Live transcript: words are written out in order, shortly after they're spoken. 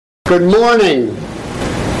Good morning.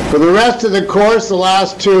 For the rest of the course, the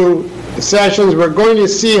last two sessions, we're going to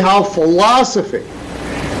see how philosophy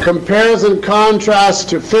compares and contrasts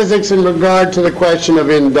to physics in regard to the question of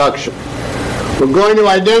induction. We're going to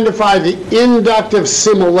identify the inductive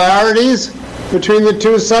similarities between the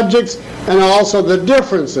two subjects and also the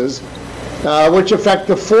differences which affect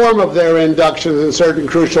the form of their inductions in certain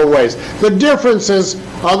crucial ways. The differences,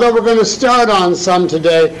 although we're going to start on some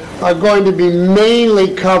today, are going to be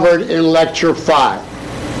mainly covered in Lecture 5.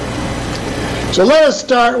 So let us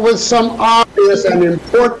start with some obvious and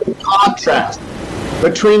important contrast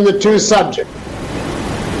between the two subjects.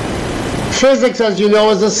 Physics, as you know,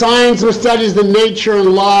 is a science which studies the nature and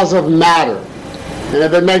laws of matter. And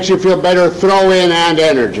if it makes you feel better, throw in and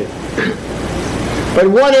energy. But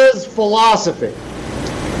what is philosophy?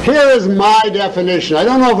 Here is my definition. I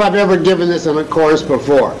don't know if I've ever given this in a course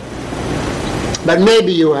before, but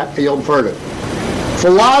maybe you'll have heard it.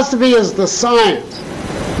 Philosophy is the science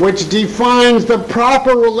which defines the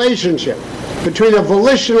proper relationship between a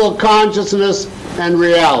volitional consciousness and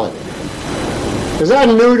reality. Is that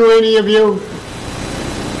new to any of you?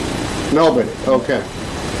 Nobody. Okay.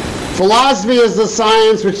 Philosophy is the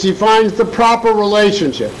science which defines the proper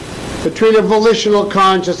relationship between a volitional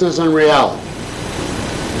consciousness and reality.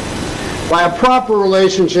 By a proper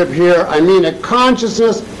relationship here, I mean a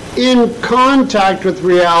consciousness in contact with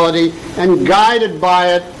reality and guided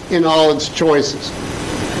by it in all its choices.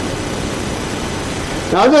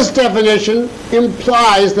 Now, this definition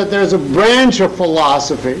implies that there's a branch of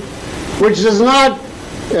philosophy which does not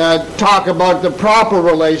talk about the proper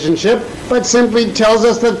relationship, but simply tells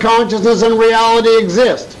us that consciousness and reality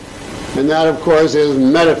exist. And that, of course, is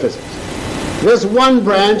metaphysics. This one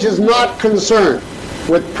branch is not concerned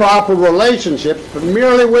with proper relationships, but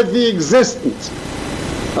merely with the existence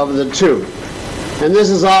of the two. And this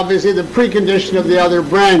is obviously the precondition of the other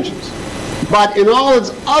branches. But in all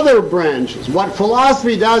its other branches, what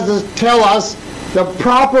philosophy does is tell us the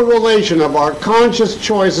proper relation of our conscious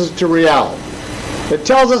choices to reality. It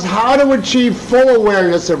tells us how to achieve full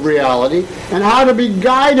awareness of reality and how to be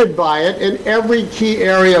guided by it in every key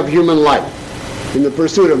area of human life, in the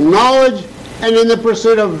pursuit of knowledge and in the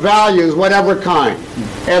pursuit of values, whatever kind,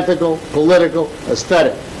 ethical, political,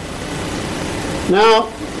 aesthetic.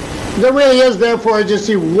 Now, there really is, therefore, just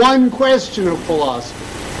see one question of philosophy.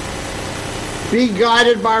 Be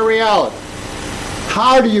guided by reality.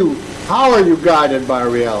 How are you guided by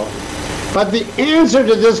reality? But the answer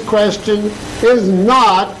to this question is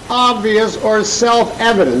not obvious or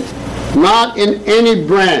self-evident, not in any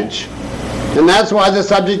branch. And that's why the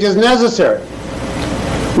subject is necessary.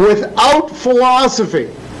 Without philosophy,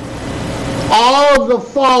 all of the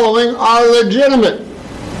following are legitimate.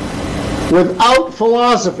 Without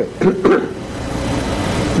philosophy.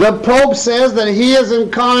 The Pope says that he is in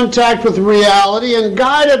contact with reality and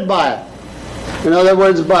guided by it. In other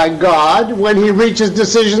words, by God, when he reaches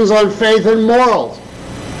decisions on faith and morals.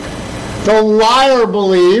 The liar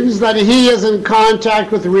believes that he is in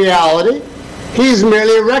contact with reality. He's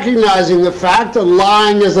merely recognizing the fact that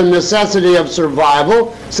lying is a necessity of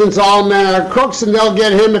survival, since all men are crooks and they'll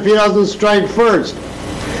get him if he doesn't strike first.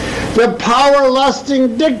 The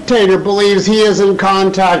power-lusting dictator believes he is in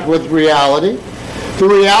contact with reality, the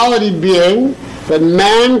reality being that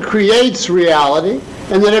man creates reality,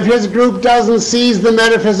 and that if his group doesn't seize the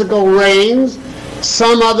metaphysical reins,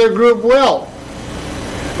 some other group will.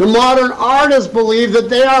 The modern artists believe that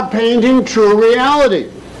they are painting true reality,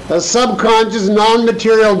 a subconscious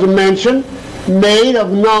non-material dimension made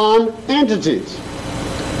of non-entities.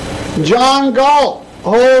 John Galt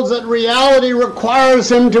holds that reality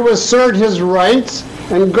requires him to assert his rights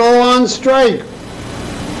and go on strike.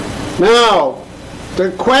 Now,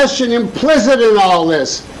 the question implicit in all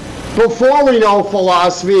this, before we know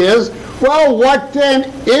philosophy, is, well, what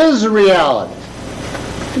then is reality?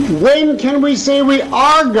 When can we say we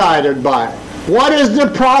are guided by it? What is the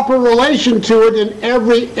proper relation to it in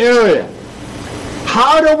every area?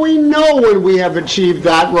 How do we know when we have achieved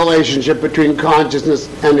that relationship between consciousness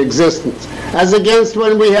and existence, as against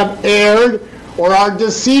when we have erred or are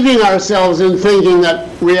deceiving ourselves in thinking that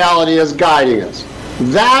reality is guiding us?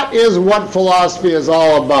 That is what philosophy is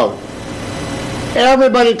all about.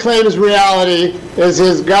 Everybody claims reality is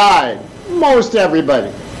his guide. Most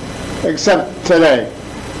everybody, except today.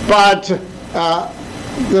 But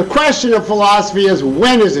the question of philosophy is,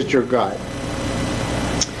 when is it your guide?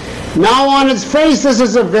 Now, on its face, this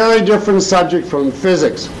is a very different subject from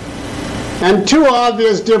physics. And two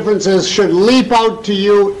obvious differences should leap out to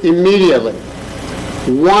you immediately.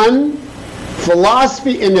 One,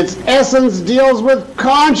 philosophy in its essence deals with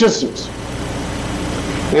consciousness.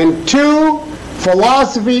 And two,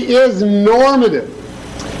 Philosophy is normative.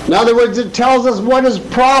 In other words, it tells us what is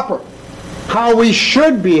proper, how we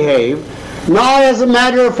should behave, not as a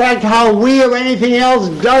matter of fact how we or anything else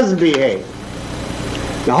does behave.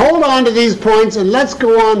 Now hold on to these points and let's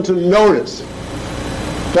go on to notice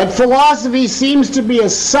that philosophy seems to be a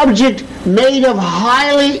subject made of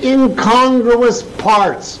highly incongruous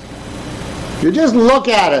parts. You just look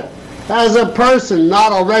at it as a person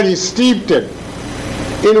not already steeped in.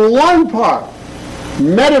 In one part,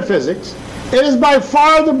 metaphysics, it is by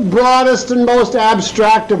far the broadest and most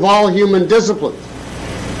abstract of all human disciplines.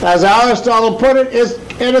 As Aristotle put it,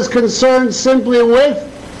 it is concerned simply with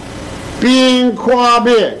being qua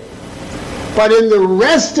being. But in the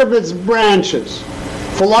rest of its branches,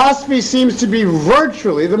 philosophy seems to be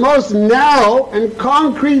virtually the most narrow and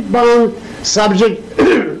concrete-bound subject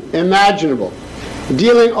imaginable,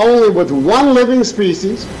 dealing only with one living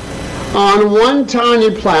species on one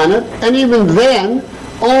tiny planet, and even then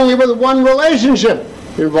only with one relationship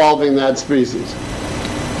involving that species.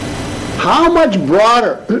 How much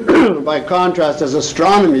broader, by contrast, does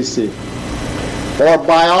astronomy see, or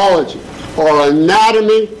biology, or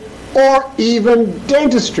anatomy, or even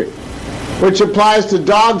dentistry, which applies to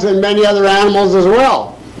dogs and many other animals as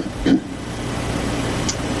well?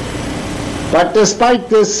 But despite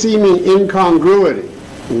this seeming incongruity,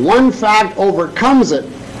 one fact overcomes it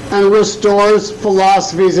and restores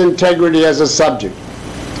philosophy's integrity as a subject.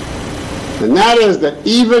 And that is that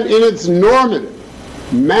even in its normative,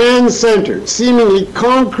 man-centered, seemingly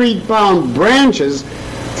concrete-bound branches,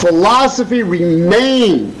 philosophy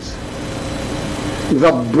remains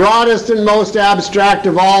the broadest and most abstract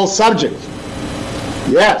of all subjects.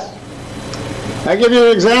 Yes. I'll give you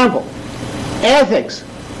an example. Ethics,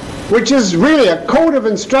 which is really a code of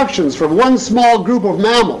instructions for one small group of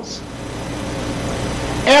mammals.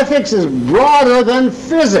 Ethics is broader than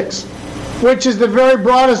physics, which is the very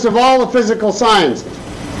broadest of all the physical sciences.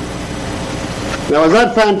 Now, is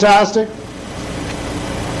that fantastic?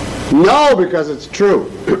 No, because it's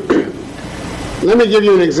true. Let me give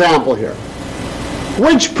you an example here.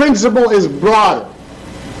 Which principle is broader?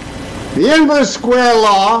 The inverse square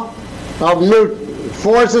law of Newton,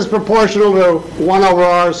 force is proportional to 1 over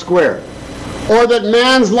r squared, or that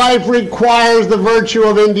man's life requires the virtue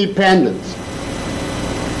of independence?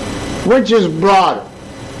 Which is broader?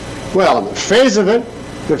 Well, on the face of it,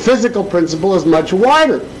 the physical principle is much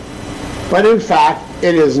wider. But in fact,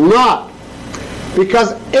 it is not.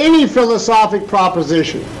 Because any philosophic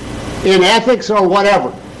proposition, in ethics or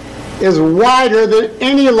whatever, is wider than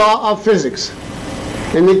any law of physics.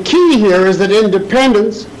 And the key here is that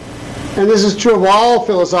independence, and this is true of all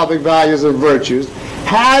philosophic values and virtues,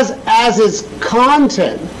 has as its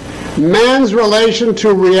content man's relation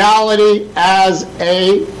to reality as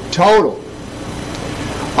a total.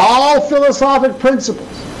 All philosophic principles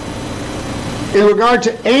in regard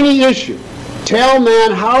to any issue tell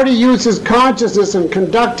man how to use his consciousness and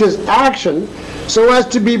conduct his action so as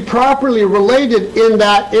to be properly related in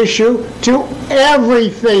that issue to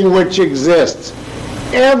everything which exists,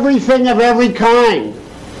 everything of every kind,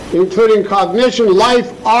 including cognition,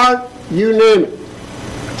 life, art, you name it.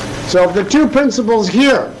 So if the two principles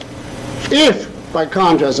here, by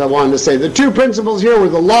contrast I wanted to say, the two principles here were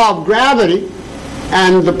the law of gravity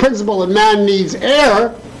and the principle that man needs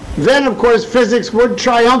air, then of course physics would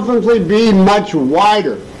triumphantly be much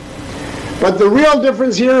wider. But the real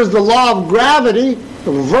difference here is the law of gravity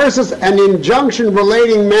versus an injunction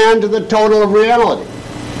relating man to the total of reality.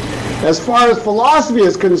 As far as philosophy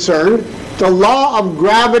is concerned, the law of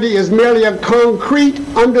gravity is merely a concrete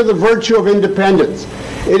under the virtue of independence.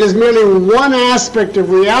 It is merely one aspect of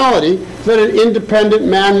reality that an independent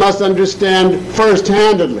man must understand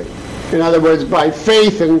first-handedly. In other words, by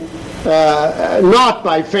faith and not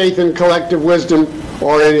by faith in collective wisdom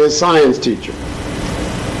or in his science teacher.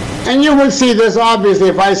 And you would see this obviously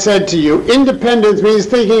if I said to you, independence means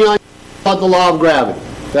thinking about the law of gravity.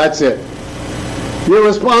 That's it. Your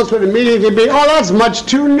response would immediately be, oh, that's much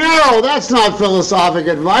too narrow. That's not philosophic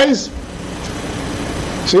advice.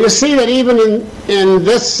 So you see that even in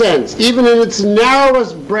this sense, even in its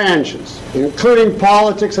narrowest branches, including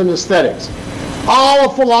politics and aesthetics, all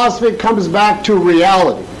of philosophy comes back to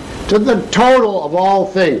reality, to the total of all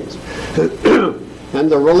things, and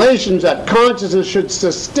the relations that consciousness should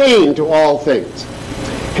sustain to all things.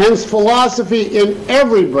 Hence, philosophy in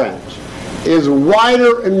every branch is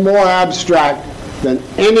wider and more abstract than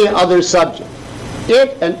any other subject.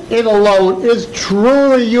 It and it alone is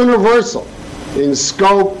truly universal in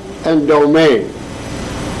scope and domain.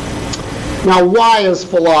 Now, why is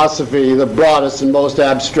philosophy the broadest and most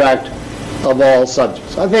abstract of all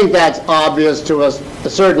subjects. I think that's obvious to us,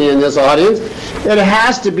 certainly in this audience. It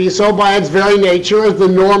has to be so by its very nature as the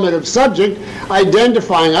normative subject,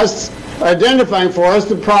 identifying for us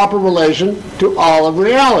the proper relation to all of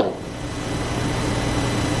reality.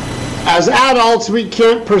 As adults, we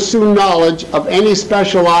can't pursue knowledge of any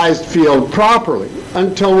specialized field properly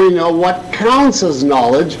until we know what counts as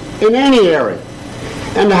knowledge in any area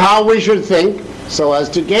and how we should think so as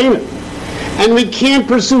to gain it. And we can't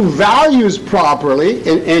pursue values properly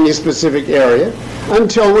in any specific area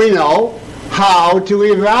until we know how to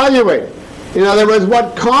evaluate it. In other words,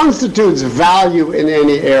 what constitutes value in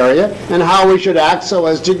any area and how we should act so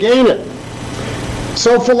as to gain it.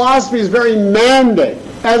 So philosophy's very mandate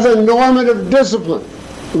as a normative discipline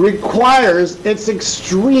requires its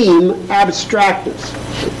extreme abstractness.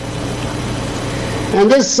 And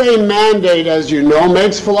this same mandate, as you know,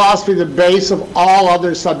 makes philosophy the base of all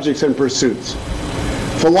other subjects and pursuits.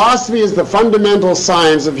 Philosophy is the fundamental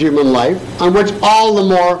science of human life on which all the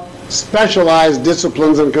more specialized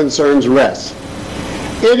disciplines and concerns rest.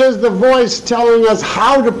 It is the voice telling us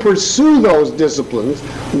how to pursue those disciplines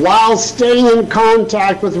while staying in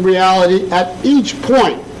contact with reality at each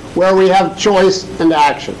point where we have choice and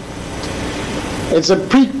action. It's a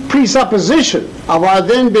presupposition of our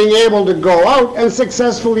then being able to go out and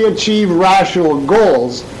successfully achieve rational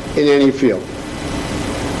goals in any field.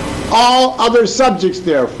 All other subjects,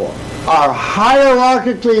 therefore, are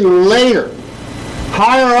hierarchically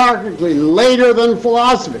later than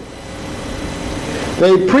philosophy.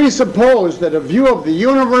 They presuppose that a view of the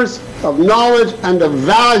universe, of knowledge, and of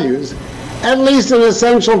values, at least in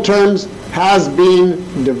essential terms, has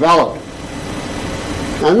been developed.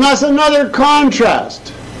 And thus another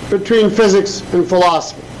contrast between physics and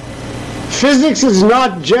philosophy. Physics is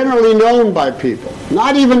not generally known by people,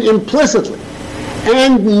 not even implicitly,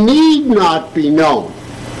 and need not be known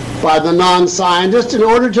by the non-scientist in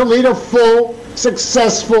order to lead a full,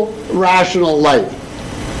 successful, rational life.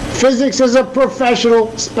 Physics is a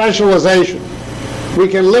professional specialization. We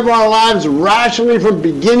can live our lives rationally from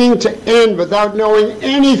beginning to end without knowing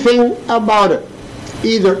anything about it,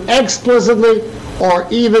 either explicitly or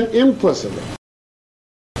even implicitly.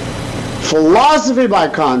 Philosophy, by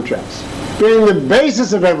contrast, being the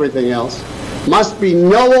basis of everything else, must be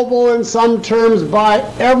knowable in some terms by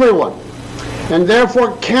everyone, and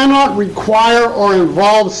therefore cannot require or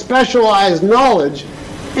involve specialized knowledge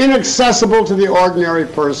inaccessible to the ordinary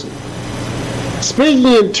person.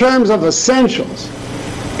 Speaking in terms of essentials,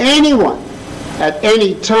 anyone at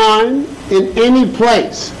any time, in any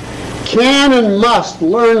place, can and must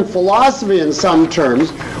learn philosophy in some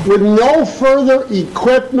terms with no further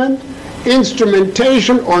equipment,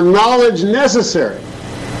 instrumentation, or knowledge necessary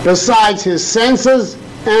besides his senses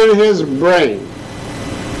and his brain.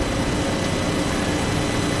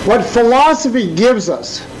 What philosophy gives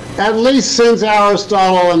us, at least since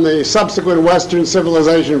Aristotle and the subsequent Western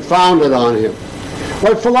civilization founded on him,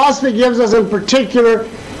 what philosophy gives us in particular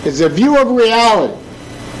is a view of reality,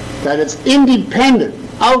 that it's independent,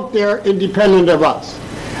 out there, independent of us.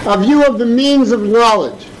 A view of the means of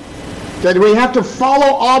knowledge, that we have to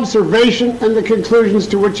follow observation and the conclusions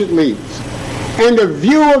to which it leads. And a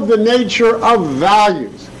view of the nature of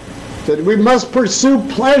values, that we must pursue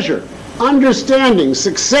pleasure, understanding,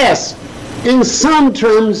 success, in some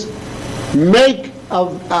terms, make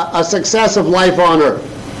a success of life on earth.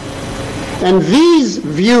 And these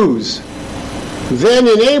views then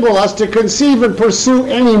enable us to conceive and pursue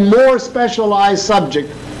any more specialized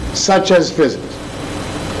subject, such as physics.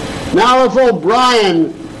 Now, if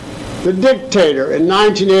O'Brien, the dictator in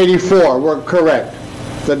 1984, were correct,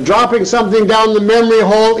 that dropping something down the memory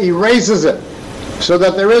hole erases it, so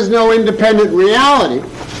that there is no independent reality,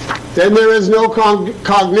 then there is no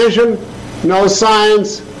cognition, no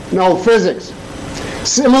science, no physics.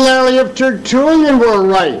 Similarly, if Tertullian were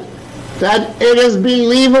right, that it is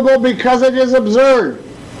believable because it is absurd,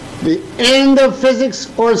 the end of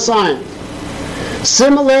physics or science.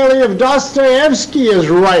 Similarly, if Dostoevsky is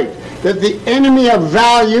right, that the enemy of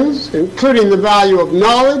values, including the value of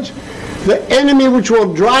knowledge, the enemy which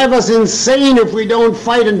will drive us insane if we don't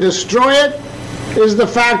fight and destroy it, is the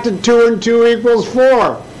fact that 2 and 2 equals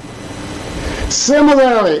 4.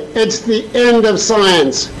 Similarly, it's the end of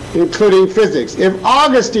science, including physics. If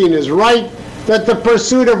Augustine is right, that the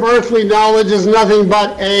pursuit of earthly knowledge is nothing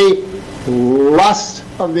but a lust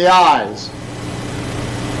of the eyes.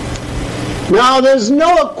 Now, there's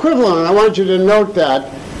no equivalent, I want you to note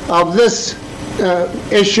that, of this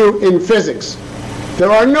issue in physics.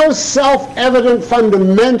 There are no self-evident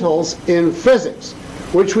fundamentals in physics,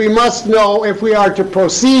 which we must know if we are to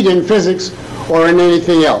proceed in physics or in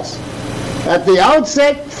anything else. At the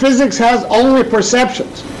outset, physics has only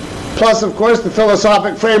perceptions, plus, of course, the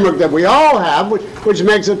philosophic framework that we all have, which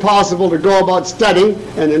makes it possible to go about studying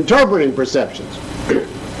and interpreting perceptions.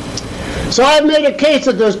 So I've made a case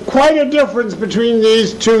that there's quite a difference between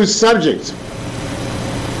these two subjects.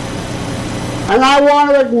 And I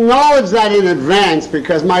want to acknowledge that in advance,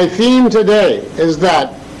 because my theme today is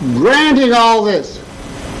that, granting all this,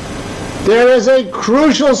 there is a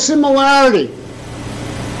crucial similarity,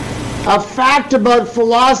 a fact about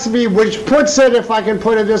philosophy which puts it, if I can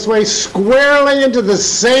put it this way, squarely into the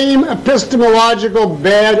same epistemological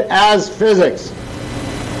bed as physics.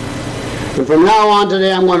 And from now on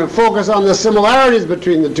today, I'm going to focus on the similarities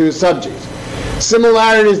between the two subjects.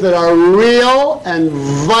 Similarities that are real and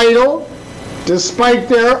vital, despite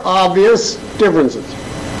their obvious differences.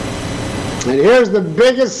 And here's the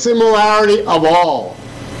biggest similarity of all.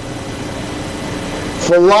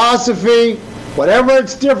 Philosophy, whatever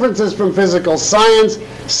its differences from physical science,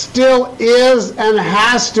 still is and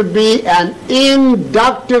has to be an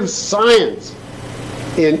inductive science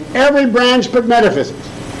in every branch but metaphysics.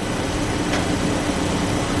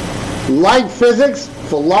 Like physics,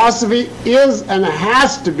 philosophy is and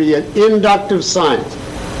has to be an inductive science.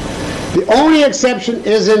 The only exception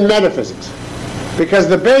is in metaphysics, because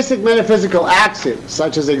the basic metaphysical axioms,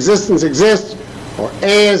 such as existence exists, or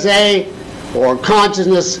A is A, or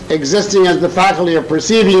consciousness existing as the faculty of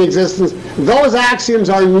perceiving existence, those axioms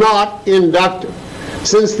are not inductive,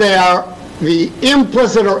 since they are the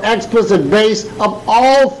implicit or explicit base of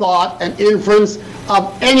all thought and inference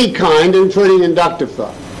of any kind, including inductive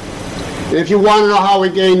thought. And if you want to know how we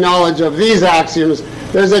gain knowledge of these axioms,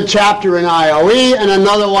 there's a chapter in IOE and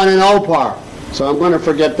another one in OPAR, so I'm going to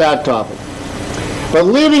forget that topic. But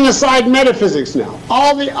leaving aside metaphysics now,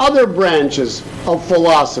 all the other branches of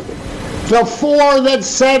philosophy, the four that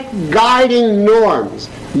set guiding norms,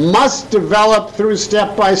 must develop through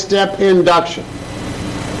step-by-step induction.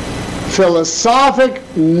 Philosophic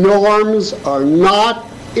norms are not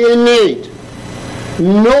innate,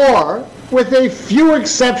 nor, with a few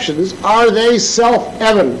exceptions, are they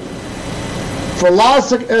self-evident.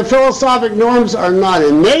 Philosophic norms are not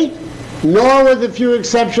innate, nor, with a few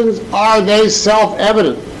exceptions, are they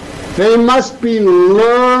self-evident. They must be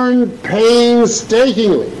learned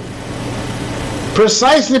painstakingly.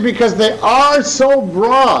 Precisely because they are so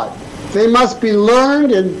broad, they must be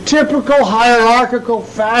learned in typical hierarchical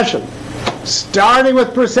fashion, starting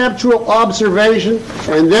with perceptual observation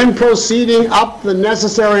and then proceeding up the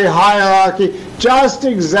necessary hierarchy, just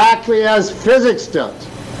exactly as physics does.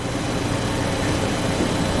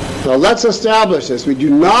 Now let's establish this. We do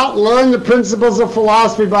not learn the principles of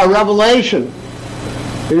philosophy by revelation,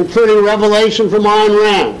 including revelation from Ayn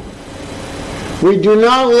Rand. We do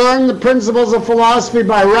not learn the principles of philosophy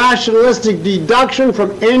by rationalistic deduction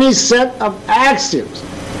from any set of axioms.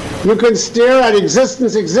 You can stare at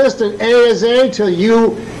existence exists and A is A till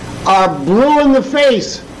you are blue in the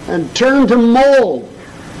face and turn to mold,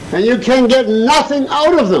 and you can get nothing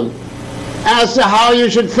out of them as to how you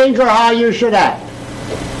should think or how you should act.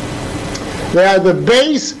 They are the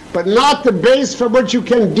base, but not the base from which you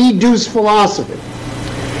can deduce philosophy.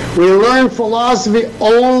 We learn philosophy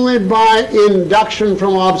only by induction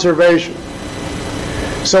from observation.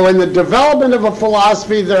 So in the development of a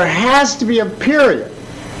philosophy, there has to be a period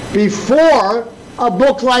before a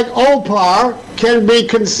book like OPAR can be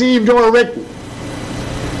conceived or written.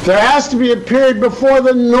 There has to be a period before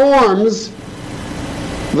the norms,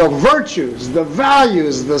 the virtues, the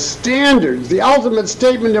values, the standards, the ultimate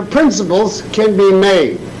statement of principles can be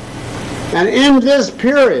made. And in this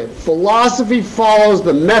period, philosophy follows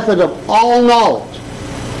the method of all knowledge,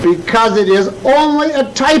 because it is only a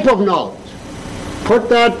type of knowledge. Put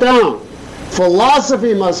that down.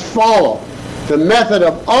 Philosophy must follow the method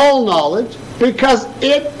of all knowledge because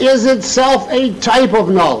it is itself a type of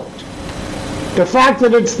knowledge. The fact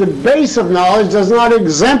that it's the base of knowledge does not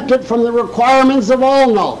exempt it from the requirements of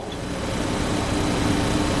all knowledge.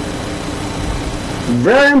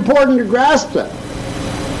 Very important to grasp that.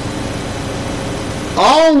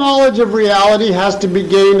 All knowledge of reality has to be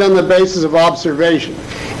gained on the basis of observation,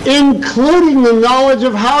 including the knowledge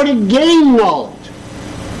of how to gain knowledge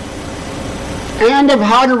and of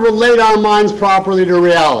how to relate our minds properly to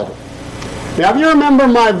reality. Now, if you remember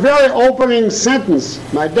my very opening sentence,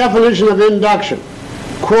 my definition of induction,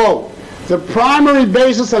 quote, the primary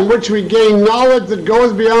basis on which we gain knowledge that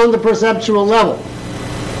goes beyond the perceptual level.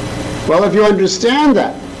 Well, if you understand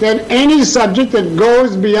that, then any subject that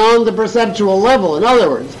goes beyond the perceptual level, in other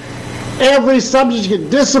words, every subject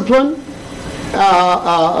discipline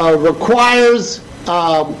requires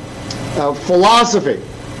philosophy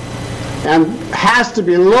and has to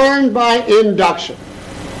be learned by induction.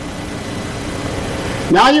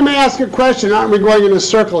 Now you may ask a question, aren't we going in a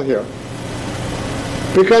circle here?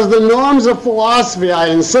 Because the norms of philosophy, I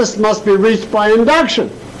insist, must be reached by induction.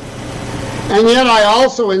 And yet I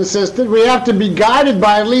also insisted we have to be guided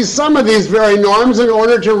by at least some of these very norms in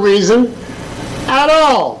order to reason at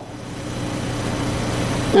all.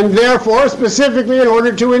 And therefore, specifically in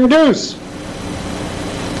order to induce.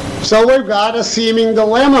 So we've got a seeming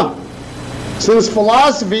dilemma. Since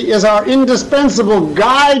philosophy is our indispensable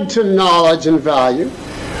guide to knowledge and value,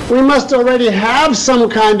 we must already have some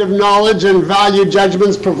kind of knowledge and value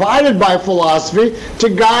judgments provided by philosophy to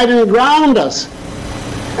guide and ground us.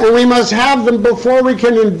 And we must have them before we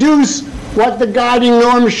can induce what the guiding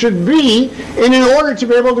norms should be, and in order to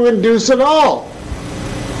be able to induce at all.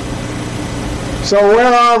 So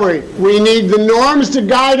where are we? We need the norms to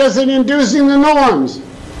guide us in inducing the norms.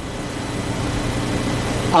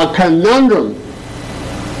 A conundrum.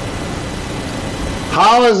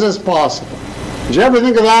 How is this possible? Did you ever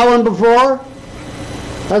think of that one before?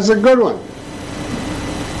 That's a good one.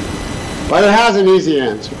 But it has an easy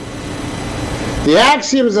answer. The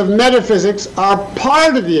axioms of metaphysics are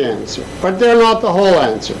part of the answer, but they're not the whole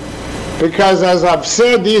answer. Because, as I've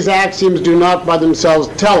said, these axioms do not by themselves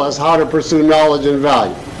tell us how to pursue knowledge and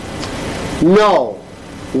value. No.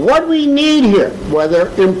 What we need here, whether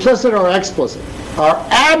implicit or explicit, are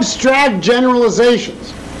abstract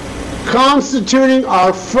generalizations constituting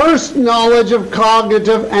our first knowledge of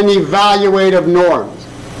cognitive and evaluative norms.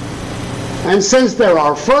 And since they're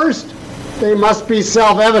our first, they must be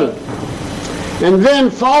self-evident. And then,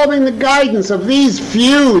 following the guidance of these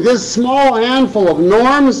few, this small handful of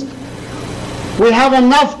norms, we have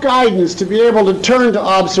enough guidance to be able to turn to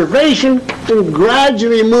observation and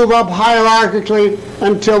gradually move up hierarchically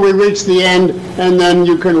until we reach the end, and then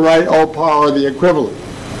you can write O power the equivalent.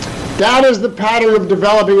 That is the pattern of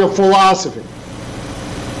developing a philosophy.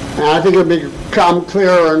 And I think it will become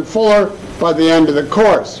clearer and fuller by the end of the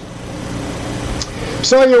course.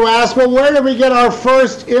 So you ask, well, where do we get our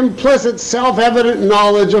first implicit self-evident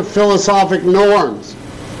knowledge of philosophic norms?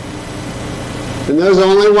 And there's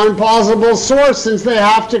only one possible source, since they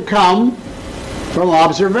have to come from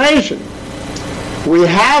observation. We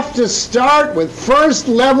have to start with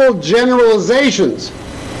first-level generalizations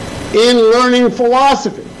in learning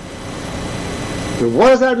philosophy. And what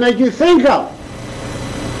does that make you think of?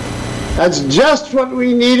 That's just what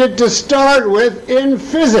we needed to start with in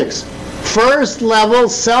physics. First-level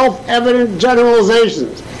self-evident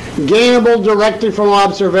generalizations, gainable directly from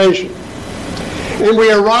observation. And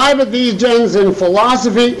we arrive at these gens in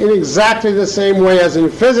philosophy in exactly the same way as in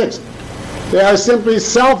physics. They are simply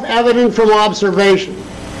self-evident from observation.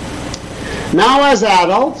 Now, as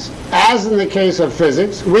adults, as in the case of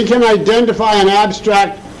physics, we can identify in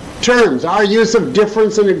abstract terms our use of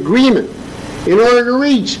difference and agreement in order to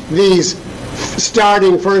reach these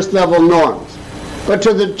starting first-level norms. But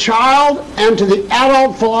to the child and to the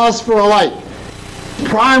adult philosopher alike,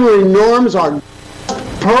 primary norms are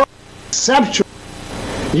perceptual,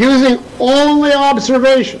 using only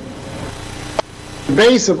observation, the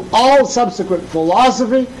base of all subsequent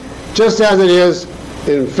philosophy, just as it is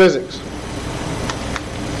in physics.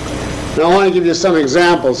 Now I want to give you some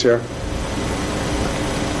examples here.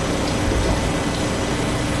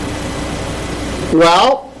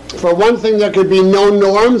 Well, for one thing, there could be no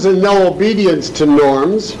norms and no obedience to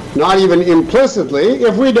norms, not even implicitly,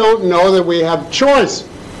 if we don't know that we have choice.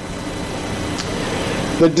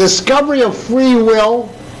 The discovery of free will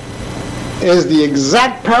is the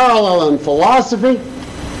exact parallel in philosophy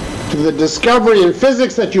to the discovery in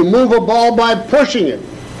physics that you move a ball by pushing it,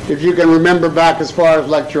 if you can remember back as far as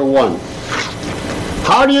lecture 1.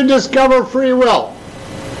 How do you discover free will?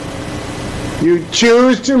 You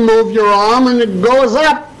choose to move your arm and it goes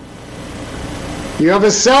up. You have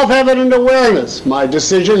a self-evident awareness. My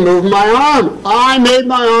decision moved my arm. I made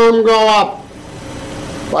my arm go up.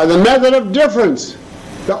 By the method of difference,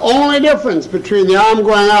 the only difference between the arm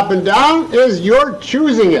going up and down is you're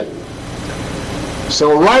choosing it.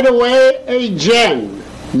 So right away, a gen.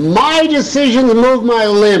 My decisions move my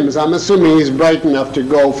limbs. I'm assuming he's bright enough to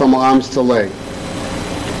go from arms to leg.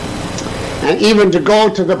 And even to go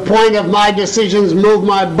to the point of my decisions move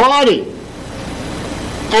my body.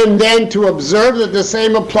 And then to observe that the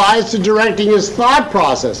same applies to directing his thought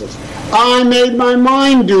processes. I made my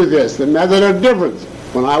mind do this, the method of difference.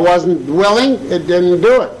 When I wasn't willing, it didn't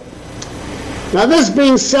do it. Now this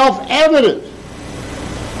being self-evident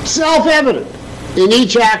in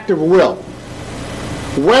each act of will,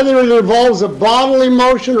 whether it involves a bodily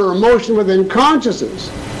motion or a motion within consciousness,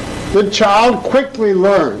 the child quickly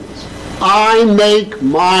learns I make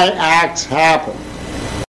my acts happen.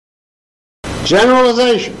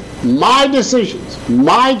 Generalization. My decisions,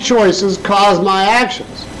 my choices cause my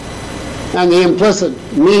actions. And the implicit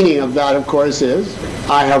meaning of that, of course, is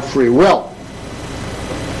I have free will.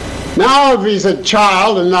 Now, if he's a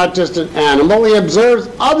child and not just an animal, he observes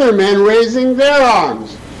other men raising their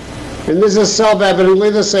arms. And this is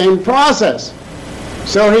self-evidently the same process.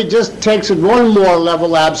 So he just takes it one more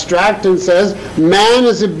level abstract and says, man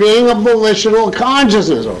is a being of volitional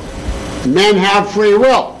consciousness. Men have free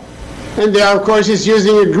will. And there, of course, he's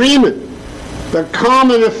using agreement. The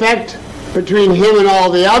common effect between him and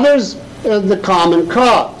all the others is the common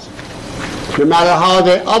cause, no matter how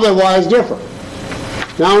they otherwise differ.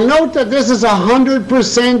 Now note that this is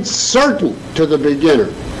 100% certain to the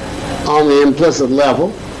beginner on the implicit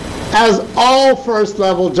level, as all first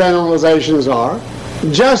level generalizations are,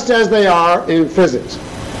 just as they are in physics.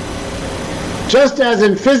 Just as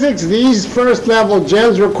in physics, these first level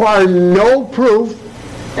gens require no proof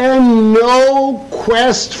and no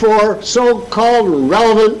quest for so-called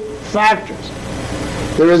relevant factors.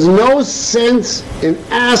 There is no sense in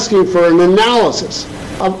asking for an analysis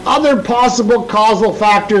of other possible causal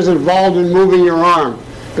factors involved in moving your arm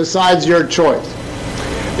besides your choice,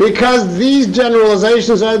 because these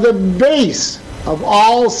generalizations are the base of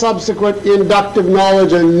all subsequent inductive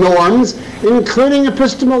knowledge and norms, including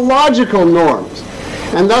epistemological norms,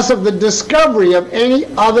 and thus of the discovery of any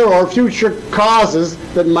other or future causes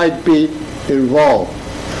that might be involved.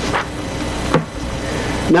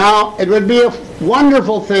 Now, it would be a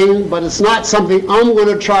wonderful thing, but it's not something I'm going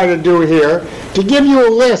to try to do here, to give you a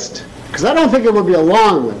list, because I don't think it would be a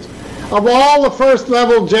long list, of all the first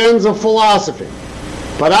level gens of philosophy.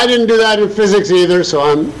 But I didn't do that in physics either, so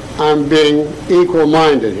I'm being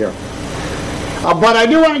equal-minded here. But I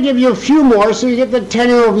do want to give you a few more so you get the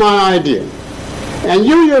tenor of my idea. And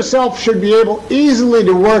you yourself should be able easily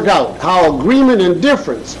to work out how agreement and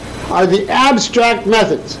difference are the abstract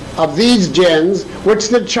methods of these gens which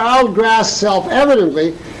the child grasps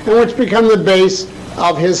self-evidently and which become the base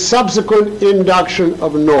of his subsequent induction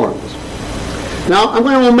of norms. Now, I'm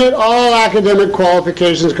going to omit all academic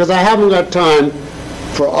qualifications because I haven't got time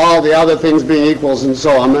for all the other things being equals and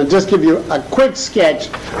so on. I'm going to just give you a quick sketch,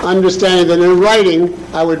 understanding that in writing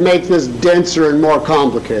I would make this denser and more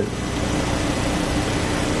complicated.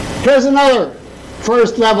 Here's another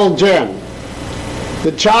first level gen.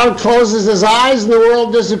 The child closes his eyes and the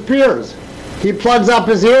world disappears. He plugs up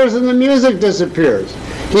his ears and the music disappears.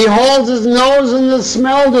 He holds his nose and the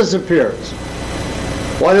smell disappears.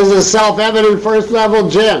 What is a self-evident first level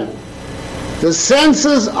gen? The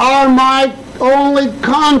senses are my only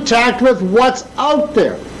contact with what's out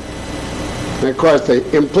there. And of course, the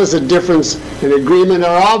implicit difference and agreement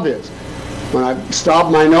are obvious. When I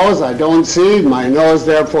stop my nose, I don't see my nose,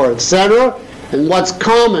 therefore, etc. And what's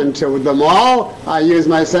common to them all, I use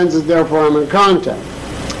my senses, therefore I'm in contact.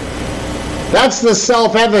 That's the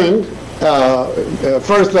self-evident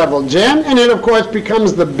first level gen, and it of course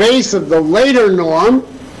becomes the base of the later norm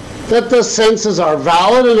that the senses are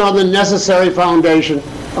valid and are the necessary foundation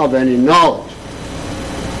of any knowledge.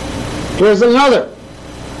 Here's another.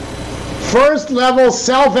 First level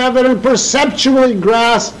self-evident perceptually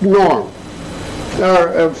grasped norm,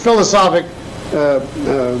 or philosophic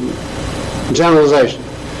generalization.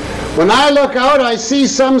 When I look out, I see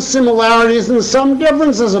some similarities and some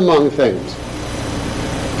differences among things.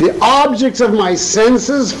 The objects of my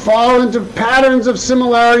senses fall into patterns of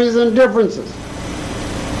similarities and differences.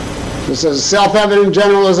 This is a self-evident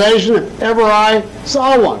generalization if ever I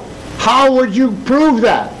saw one. How would you prove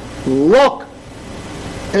that? Look.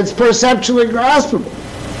 It's perceptually graspable.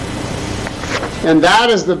 And that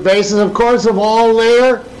is the basis, of course, of all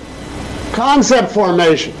later concept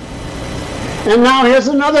formation. And now here's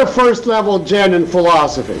another first level gen in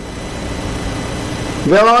philosophy.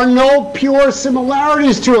 There are no pure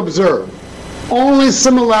similarities to observe, only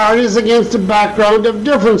similarities against a background of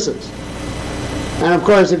differences. And of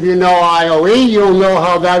course, if you know IOE, you'll know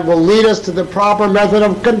how that will lead us to the proper method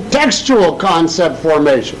of contextual concept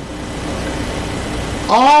formation.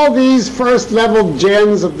 All these first level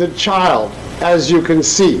gens of the child, as you can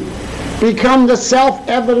see, become the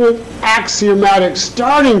self-evident axiomatic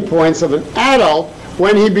starting points of an adult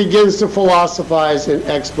when he begins to philosophize in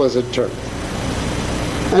explicit terms.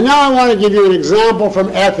 And now I want to give you an example from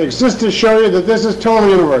ethics, just to show you that this is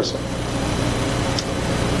totally universal.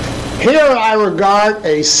 Here I regard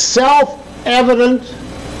a self-evident,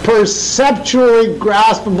 perceptually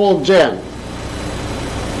graspable gen.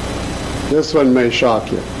 This one may shock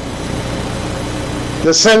you.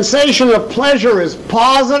 The sensation of pleasure is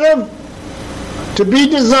positive, to be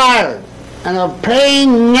desired, and of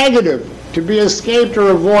pain negative, to be escaped or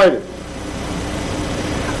avoided.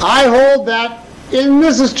 I hold that, and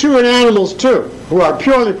this is true in animals too, who are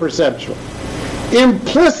purely perceptual,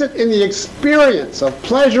 implicit in the experience of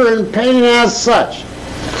pleasure and pain as such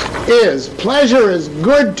is pleasure is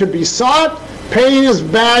good to be sought, pain is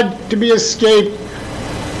bad to be escaped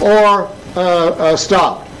or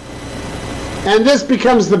stopped. And this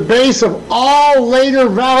becomes the base of all later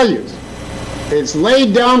values. It's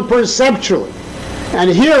laid down perceptually. And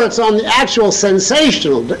here it's on the actual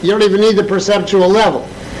sensational. You don't even need the perceptual level.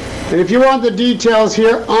 And if you want the details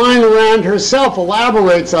here, Ayn Rand herself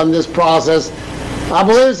elaborates on this process. I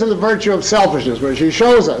believe it's in The Virtue of Selfishness, where she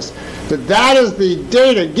shows us that that is the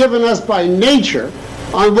data given us by nature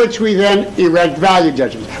on which we then erect value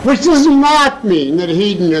judgments, which does not mean that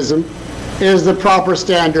hedonism is the proper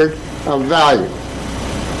standard of value.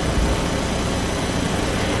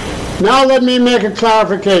 Now let me make a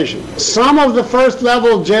clarification. Some of the first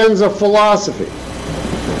level gens of philosophy,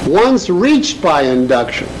 once reached by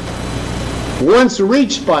induction,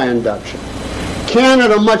 can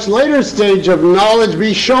at a much later stage of knowledge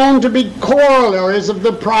be shown to be corollaries of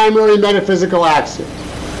the primary metaphysical axioms.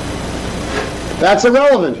 That's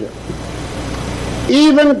irrelevant here.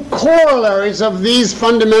 Even corollaries of these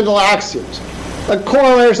fundamental axioms, a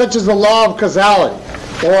corollary such as the law of causality,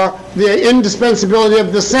 or the indispensability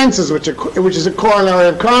of the senses, which is a corollary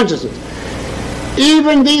of consciousness.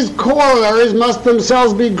 Even these corollaries must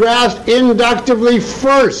themselves be grasped inductively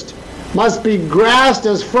first, must be grasped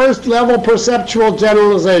as first-level perceptual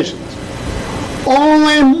generalizations.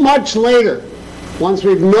 Only much later, once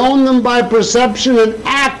we've known them by perception and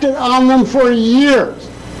acted on them for years,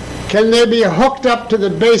 can they be hooked up to the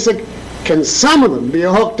basic, can some of them be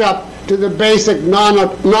hooked up to the basic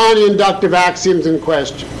non-inductive axioms in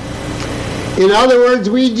question. In other words,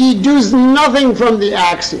 we deduce nothing from the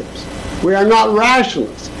axioms. We are not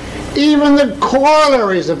rationalists. Even the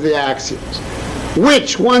corollaries of the axioms,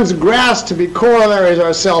 which once grasped to be corollaries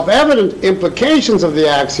are self-evident implications of the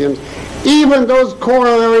axioms, even those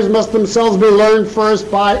corollaries must themselves be learned first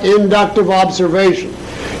by inductive observation.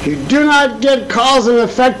 You do not get cause and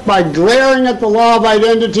effect by glaring at the law of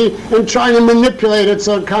identity and trying to manipulate it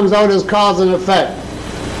so it comes out as cause and effect.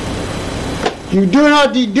 You do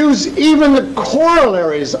not deduce even the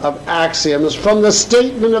corollaries of axioms from the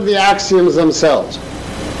statement of the axioms themselves.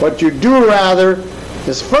 What you do rather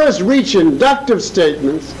is first reach inductive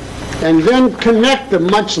statements and then connect them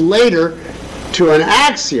much later to an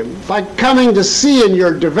axiom by coming to see in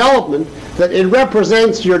your development that it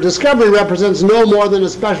represents, your discovery represents no more than a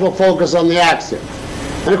special focus on the axiom.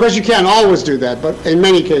 And of course you can't always do that, but in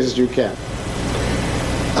many cases you can.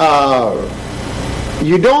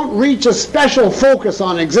 You don't reach a special focus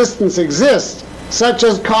on existence exists, such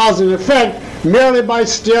as cause and effect, merely by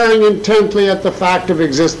staring intently at the fact of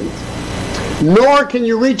existence. Nor can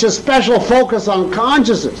you reach a special focus on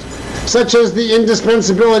consciousness, such as the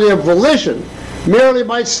indispensability of volition, merely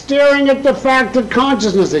by staring at the fact that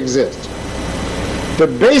consciousness exists. The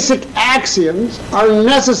basic axioms are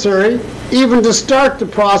necessary even to start the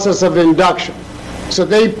process of induction, so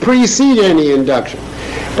they precede any induction.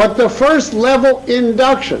 But the first level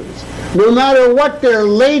inductions, no matter what their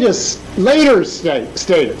later status,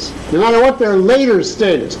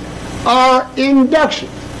 are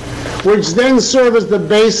inductions, which then serve as the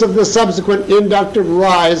base of the subsequent inductive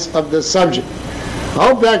rise of the subject. I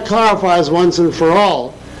hope that clarifies once and for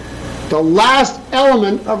all the last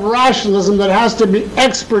element of rationalism that has to be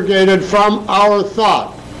expurgated from our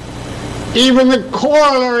thought. Even the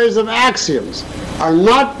corollaries of axioms are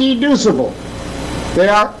not deducible. They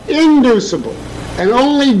are inducible, and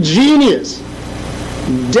only genius,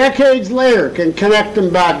 decades later, can connect them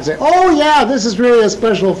back and say, oh yeah, this is really a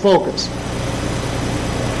special focus.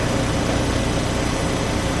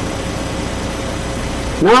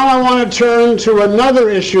 Now I want to turn to another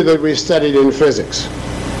issue that we studied in physics.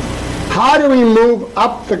 How do we move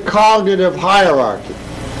up the cognitive hierarchy?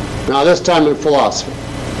 Now this time in philosophy.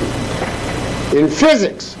 In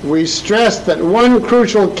physics, we stressed that one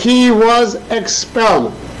crucial key was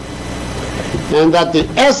experiment, and that the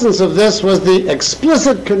essence of this was the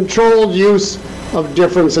explicit controlled use of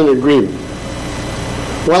difference and agreement.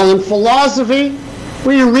 Well, in philosophy,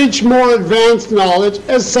 we reach more advanced knowledge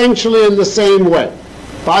essentially in the same way,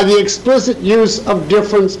 by the explicit use of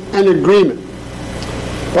difference and agreement.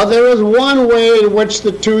 But there is one way in which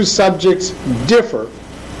the two subjects differ,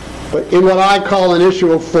 but in what I call an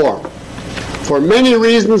issue of form. For many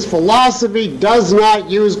reasons, philosophy does not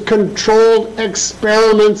use controlled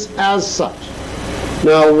experiments as such.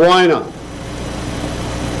 Now, why not?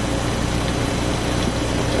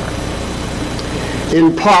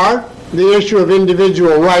 In part, the issue of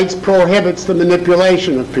individual rights prohibits the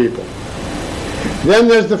manipulation of people. Then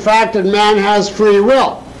there's the fact that man has free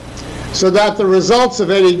will, so that the results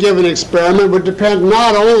of any given experiment would depend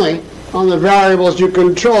not only on the variables you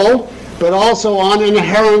control, but also on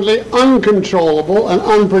inherently uncontrollable and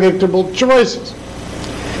unpredictable choices.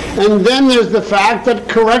 And then there's the fact that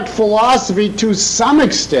correct philosophy, to some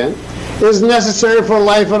extent, is necessary for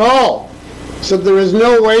life at all. So there is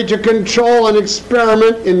no way to control an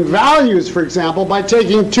experiment in values, for example, by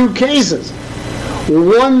taking two cases.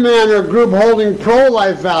 One man or group holding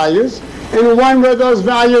pro-life values, and one where those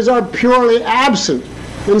values are purely absent,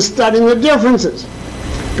 and studying the differences.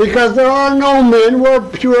 Because there are no men where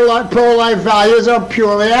pro-life values are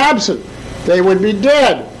purely absent. They would be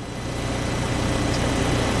dead.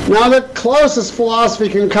 Now, the closest philosophy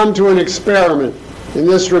can come to an experiment in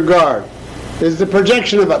this regard is the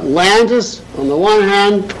projection of Atlantis on the one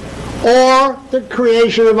hand, or the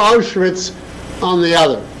creation of Auschwitz on the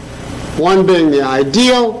other. One being the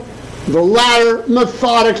ideal, the latter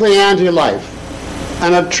methodically anti-life,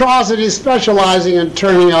 an atrocity specializing in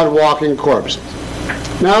turning out walking corpses.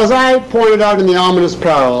 Now, as I pointed out in the ominous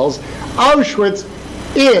parallels, Auschwitz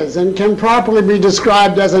is and can properly be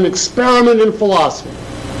described as an experiment in philosophy.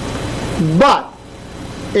 But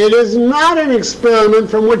it is not an experiment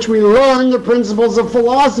from which we learn the principles of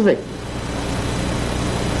philosophy.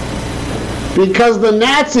 Because the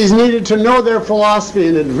Nazis needed to know their philosophy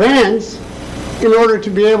in advance in order to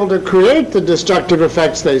be able to create the destructive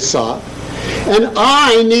effects they sought. And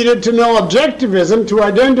I needed to know objectivism to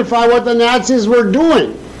identify what the Nazis were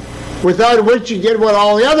doing, without which you get what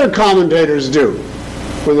all the other commentators do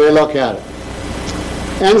when they look at it.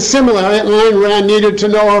 And similarly, Ayn Rand needed to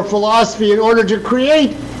know her philosophy in order to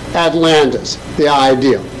create Atlantis, the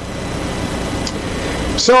ideal.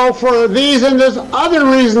 So for these and there's other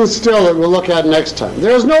reasons still that we'll look at next time,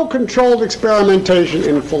 there's no controlled experimentation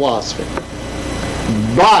in philosophy.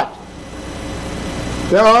 But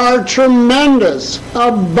there are tremendous,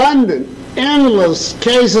 abundant, endless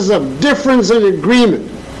cases of difference and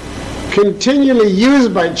agreement continually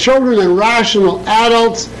used by children and rational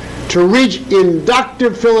adults to reach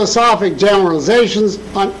inductive philosophic generalizations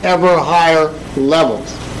on ever higher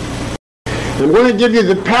levels. I'm going to give you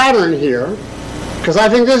the pattern here, because I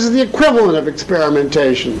think this is the equivalent of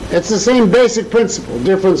experimentation. It's the same basic principle,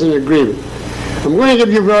 difference and agreement. I'm going to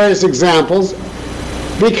give you various examples,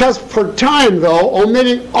 because for time, though,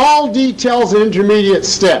 omitting all details and intermediate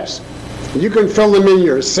steps. You can fill them in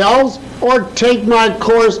yourselves, or take my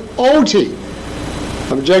course OT,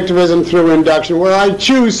 Objectivism through Induction, where I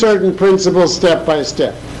choose certain principles step by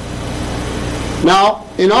step. Now,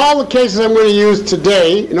 in all the cases I'm going to use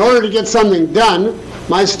today, in order to get something done,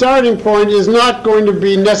 my starting point is not going to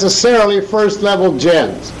be necessarily first-level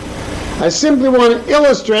gens. I simply want to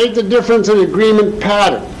illustrate the difference in agreement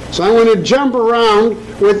pattern. So I'm going to jump around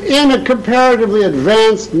within a comparatively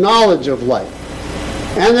advanced knowledge of life.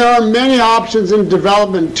 And there are many options in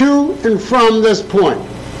development to and from this point.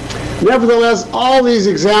 Nevertheless, all these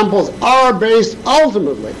examples are based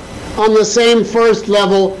ultimately on the same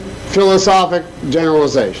first-level philosophic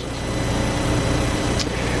generalizations.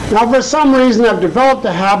 Now, for some reason, I've developed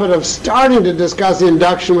a habit of starting to discuss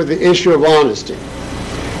induction with the issue of honesty.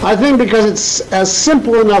 I think because it's a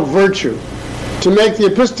simple enough virtue to make the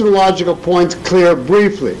epistemological points clear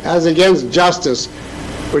briefly, as against justice,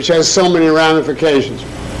 which has so many ramifications.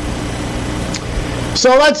 So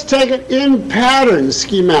let's take it in patterns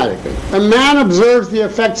schematically. A man observes the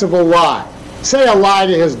effects of a lie, say a lie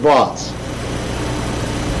to his boss.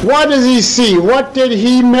 What does he see? What did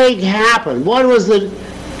he make happen? What was the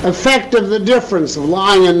effect of the difference of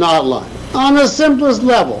lying and not lying? On the simplest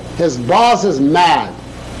level, his boss is mad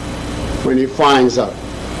when he finds out.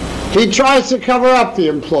 He tries to cover up the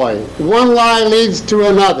employee. One lie leads to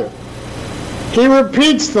another. He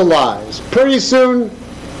repeats the lies. Pretty soon,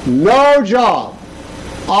 no job.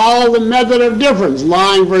 All the method of difference,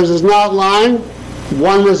 lying versus not lying,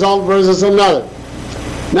 one result versus another.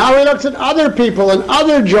 Now he looks at other people and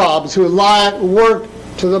other jobs who lie at work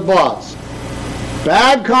to the boss.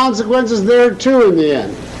 Bad consequences there too in the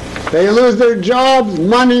end. They lose their jobs,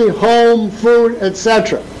 money, home, food,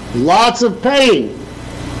 etc. Lots of pain.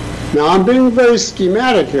 Now I'm being very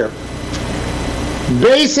schematic here.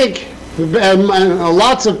 Basic,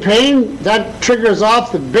 lots of pain, that triggers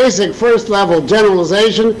off the basic first level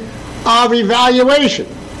generalization of evaluation.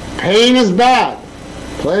 Pain is bad,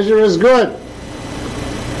 pleasure is good.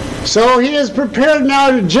 So he is prepared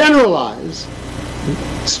now to generalize,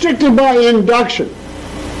 strictly by induction.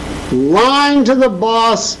 Lying to the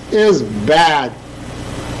boss is bad.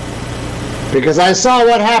 Because I saw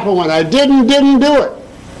what happened when I didn't do it.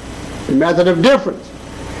 the method of difference.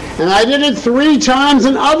 And I did it 3 times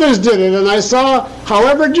and others did it, and I saw,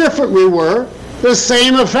 however different we were, the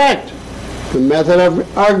same effect, the method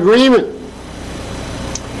of agreement.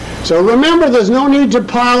 So remember, there's no need to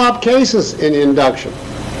pile up cases in induction.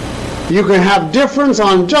 You can have difference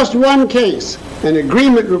on just one case, and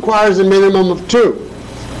agreement requires a minimum of 2.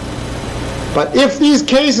 But if these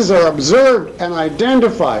cases are observed and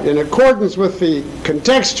identified in accordance with the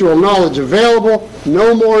contextual knowledge available,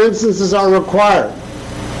 no more instances are required.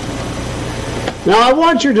 Now I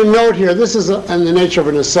want you to note here, this is in the nature of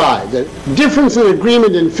an aside, that difference and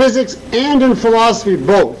agreement in physics and in philosophy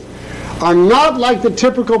both are not like the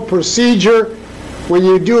typical procedure when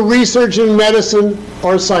you do research in medicine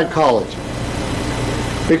or psychology.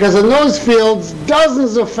 Because in those fields,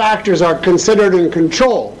 dozens of factors are considered and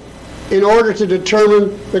controlled in order to determine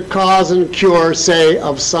the cause and cure, say,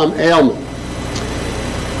 of some ailment.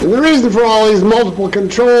 And the reason for all these multiple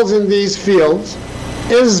controls in these fields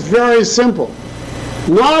is very simple.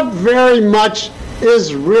 Not very much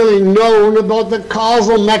is really known about the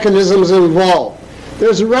causal mechanisms involved.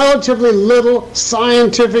 There's relatively little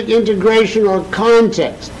scientific integration or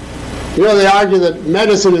context. You know, they argue that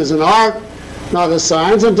medicine is an art, not a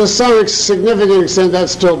science, and to some significant extent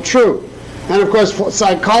that's still true. And of course,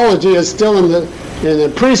 psychology is still in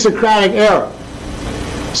the pre-Socratic era.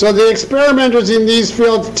 So the experimenters in these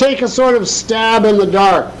fields take a sort of stab in the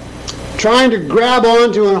dark, trying to grab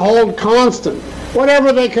onto and hold constant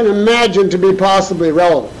whatever they can imagine to be possibly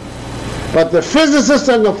relevant. But the physicist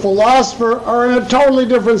and the philosopher are in a totally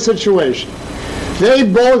different situation. They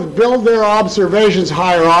both build their observations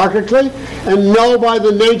hierarchically and know by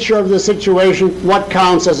the nature of the situation what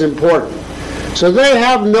counts as important. So they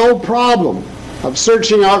have no problem of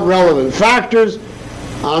searching out relevant factors.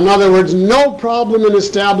 In other words, no problem in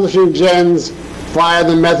establishing gens via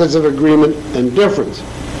the methods of agreement and difference.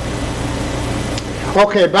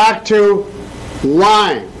 Okay, back to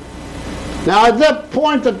lying. Now at that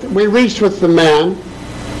point that we reached with the man,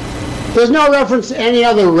 there's no reference to any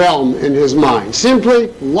other realm in his mind. Simply,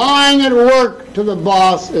 lying at work to the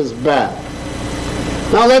boss is bad.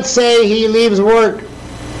 Now let's say he leaves work,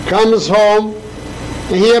 comes home,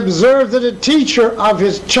 and he observes that a teacher of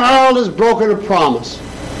his child has broken a promise.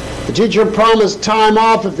 The teacher promised time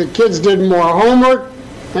off if the kids did more homework,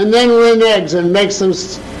 and then reneges and makes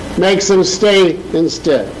them stay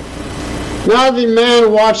instead. Now the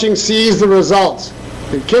man watching sees the results.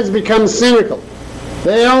 The kids become cynical.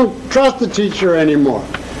 They don't trust the teacher anymore.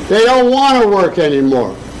 They don't want to work anymore.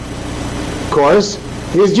 Of course,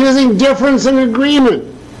 he's using difference and agreement.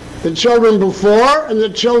 The children before and the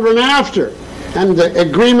children after. And the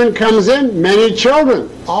agreement comes in, many children,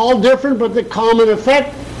 all different, but the common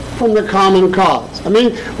effect from the common cause. I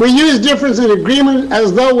mean, we use difference and agreement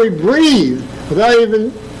as though we breathe without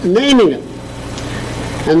even naming it.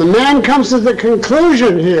 And the man comes to the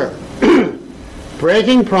conclusion here,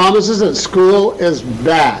 breaking promises at school is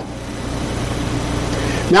bad.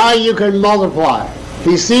 Now you can multiply.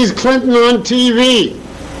 He sees Clinton on TV,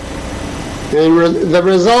 and the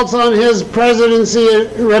results on his presidency,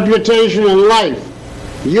 reputation, and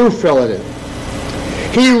life. You fill it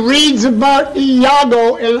in. He reads about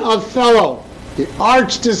Iago in Othello, the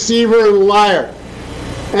arch deceiver and liar.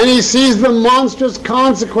 And he sees the monstrous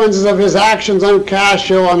consequences of his actions on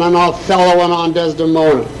Cassio and on Othello and on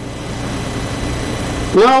Desdemona.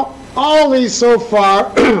 Now, all these so far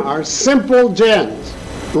are simple gens,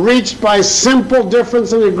 reached by simple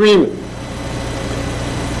difference and agreement.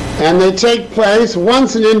 And they take place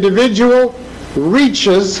once an individual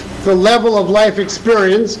reaches the level of life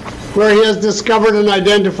experience where he has discovered and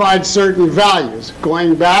identified certain values,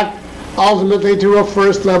 going back ultimately to a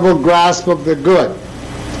first level grasp of the good.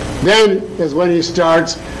 Then is when he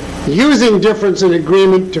starts using difference and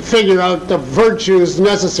agreement to figure out the virtues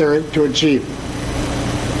necessary to achieve.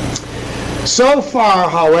 So far,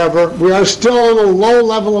 however, we are still on a low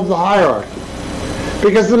level of the hierarchy,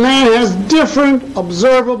 because the man has different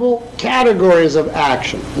observable categories of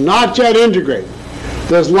action, not yet integrated.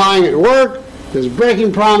 There's lying at work, there's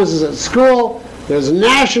breaking promises at school, there's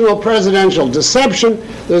national presidential deception,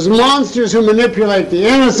 there's monsters who manipulate the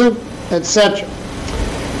innocent, etc.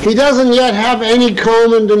 He doesn't yet have any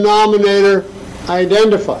common denominator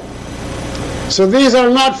identified. So these are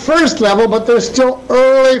not first level, but they're still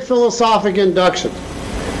early philosophic inductions.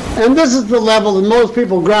 And this is the level that most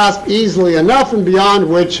people grasp easily enough and beyond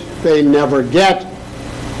which they never get.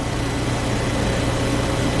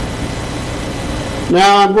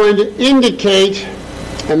 Now I'm going to indicate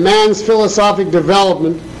a man's philosophic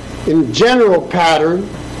development in general pattern,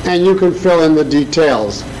 and you can fill in the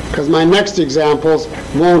details, because my next examples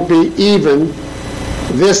won't be even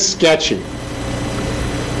this sketchy.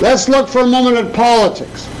 Let's look for a moment at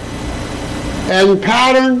politics. And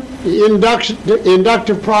pattern, the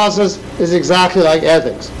inductive process is exactly like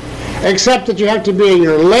ethics, except that you have to be in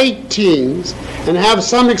your late teens and have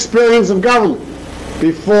some experience of government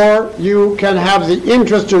before you can have the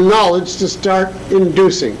interest or knowledge to start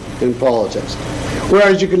inducing in politics.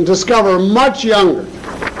 Whereas you can discover much younger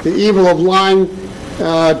the evil of lying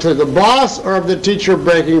to the boss or of the teacher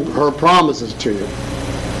breaking her promises to you.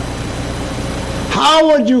 How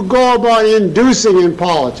would you go about inducing in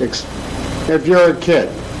politics if you're a kid?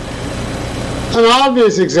 An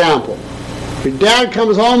obvious example. Your dad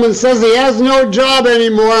comes home and says he has no job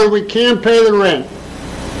anymore and we can't pay the rent.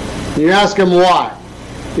 You ask him why.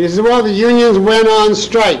 He says, well, the unions went on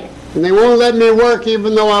strike and they won't let me work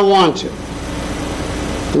even though I want to.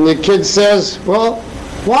 And the kid says, well,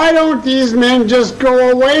 why don't these men just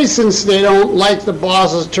go away since they don't like the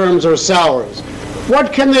boss's terms or salaries?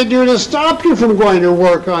 What can they do to stop you from going to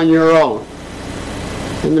work on your own?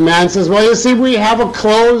 And the man says, well, you see, we have a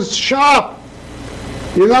closed shop.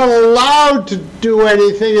 You're not allowed to do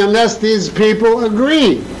anything unless these people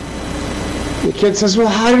agree. The kid says, well,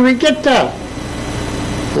 how did we get that?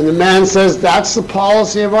 And the man says, that's the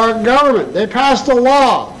policy of our government. They passed a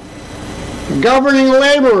law governing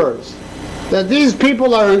laborers, that these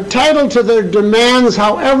people are entitled to their demands,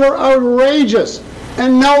 however outrageous,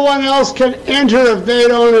 and no one else can enter if they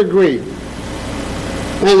don't agree.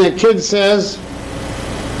 And the kid says,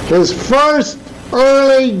 his first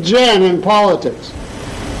early gen in politics,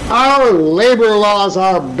 our labor laws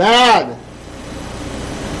are bad.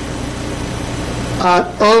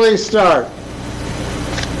 Early start.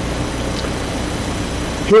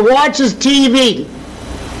 He watches TV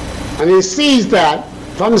and he sees that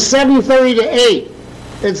from 7:30 to 8,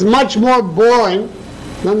 it's much more boring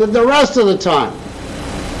than the rest of the time.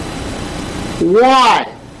 Why?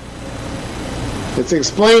 It's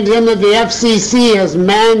explained to him that the FCC has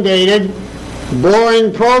mandated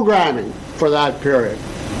boring programming for that period.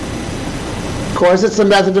 Of course, it's a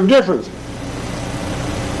method of difference.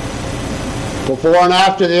 Before and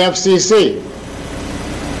after the FCC.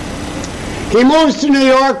 He moves to New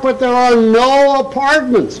York, but there are no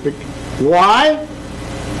apartments. Why?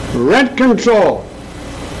 Rent control.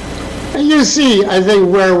 And you see, I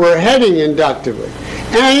think, where we're heading inductively.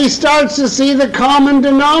 And he starts to see the common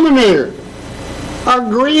denominator.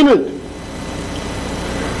 Agreement.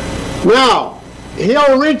 Now,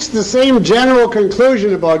 he'll reach the same general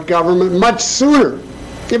conclusion about government much sooner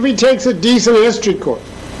if he takes a decent history course.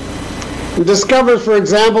 He discovers, for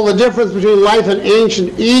example, the difference between life in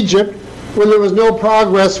ancient Egypt, when there was no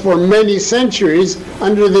progress for many centuries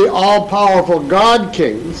under the all-powerful god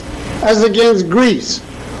kings, as against Greece,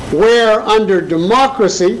 where under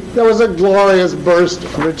democracy there was a glorious burst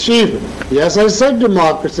of achievement. Yes, I said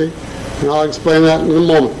democracy, and I'll explain that in a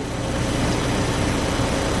moment.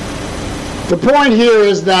 The point here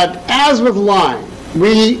is that, as with lying,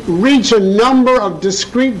 we reach a number of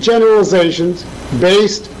discrete generalizations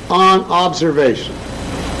based on observation.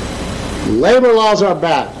 Labor laws are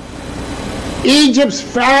bad. Egypt's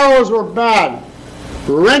pharaohs were bad.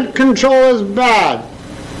 Rent control is bad,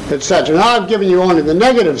 etc. Now I've given you only the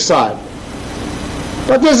negative side.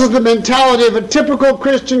 But this is the mentality of a typical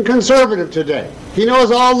Christian conservative today. He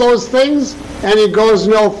knows all those things and he goes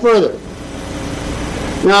no further.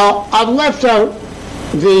 Now, I've left out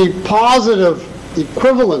the positive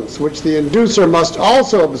equivalence which the inducer must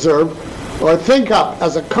also observe or think up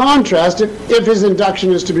as a contrast if his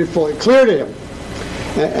induction is to be fully clear to him.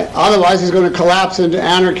 Otherwise, he's going to collapse into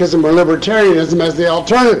anarchism or libertarianism as the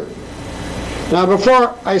alternative. Now,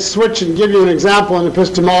 before I switch and give you an example in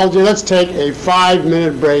epistemology, let's take a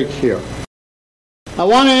 5-minute break here. I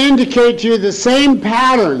want to indicate to you the same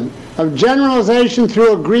pattern of generalization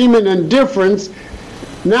through agreement and difference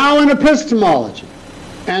now in epistemology.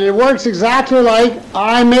 And it works exactly like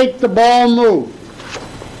I make the ball move.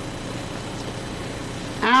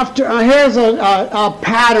 Here's a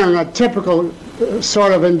pattern, a typical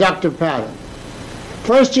sort of inductive pattern.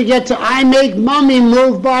 First you get to I make mummy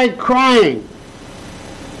move by crying.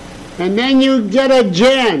 And then you get a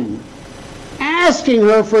gen. Asking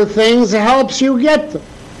her for things helps you get them.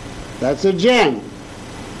 That's a gen.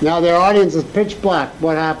 Now their audience is pitch black.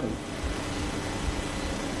 What happened?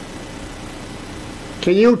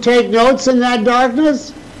 Can you take notes in that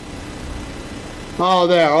darkness? Oh,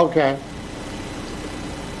 there, okay.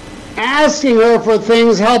 Asking her for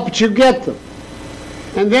things helps you get them.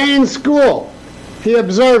 And then in school, he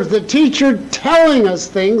observes the teacher telling us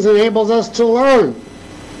things enables us to learn.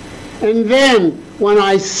 And then when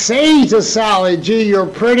I say to Sally, gee, you're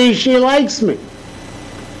pretty, she likes me.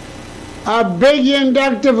 A big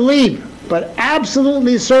inductive leap, but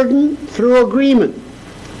absolutely certain through agreement.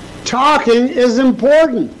 Talking is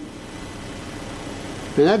important.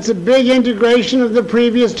 And that's a big integration of the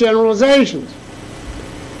previous generalizations.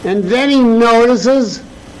 And then he notices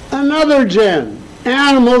another gen.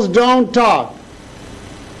 Animals don't talk.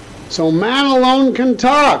 So man alone can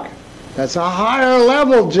talk. That's a higher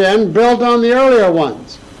level gen built on the earlier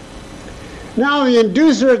ones. Now the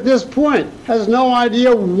inducer at this point has no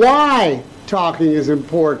idea why talking is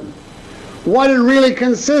important, what it really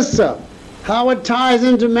consists of, how it ties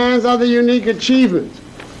into man's other unique achievements.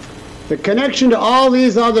 The connection to all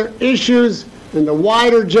these other issues and the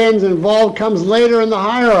wider gens involved comes later in the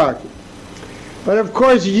hierarchy. But of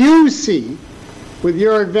course you see, with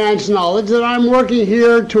your advanced knowledge, that I'm working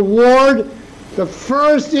here toward the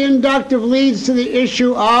first inductive leads to the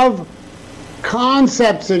issue of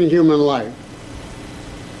concepts in human life.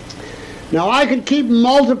 Now I could keep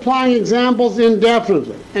multiplying examples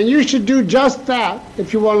indefinitely, and you should do just that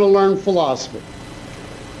if you want to learn philosophy.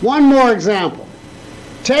 One more example.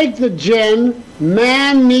 Take the gen,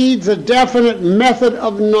 man needs a definite method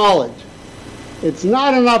of knowledge. It's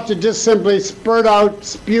not enough to just simply spurt out,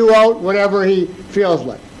 spew out whatever he feels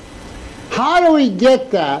like. How do we get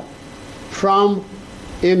that from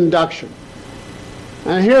induction?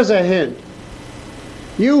 And here's a hint.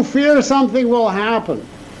 You fear something will happen,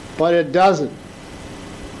 but it doesn't.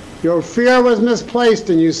 Your fear was misplaced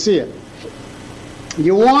and you see it.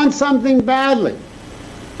 You want something badly,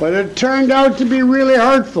 but it turned out to be really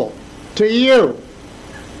hurtful to you.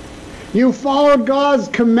 You followed God's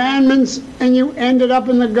commandments and you ended up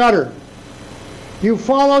in the gutter. You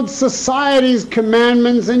followed society's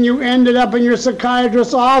commandments and you ended up in your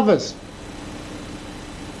psychiatrist's office.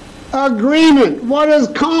 Agreement. What is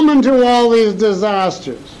common to all these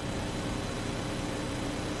disasters?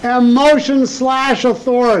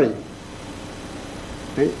 Emotion/authority.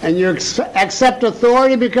 And you accept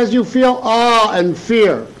authority because you feel awe and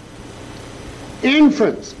fear.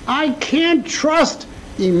 Inference. I can't trust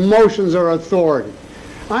emotions or authority.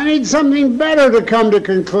 I need something better to come to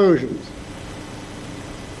conclusions.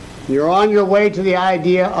 You're on your way to the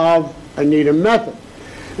idea of I need a method.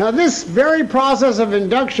 Now this very process of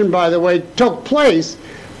induction, by the way, took place,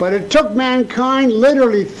 but it took mankind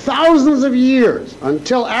literally thousands of years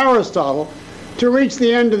until Aristotle to reach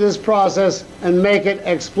the end of this process and make it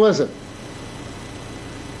explicit.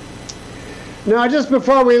 Now, just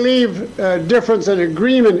before we leave difference and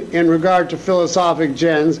agreement in regard to philosophic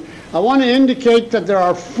gens, I want to indicate that there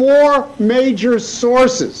are 4 major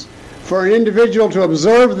sources for an individual to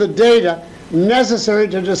observe the data necessary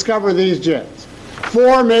to discover these gens.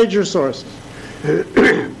 4 major sources.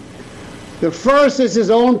 The first is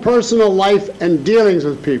his own personal life and dealings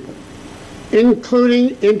with people,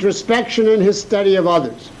 including introspection and his study of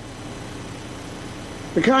others.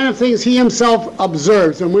 The kind of things he himself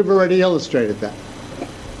observes, and we've already illustrated that.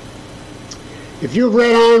 If you've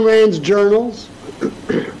read Ayn Rand's journals,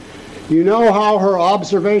 you know how her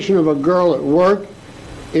observation of a girl at work,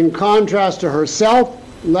 in contrast to herself,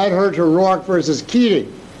 led her to Rourke versus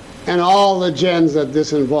Keating and all the gens that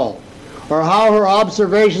this involved. Or how her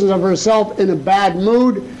observations of herself in a bad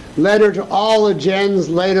mood led her to all the gens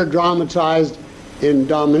later dramatized in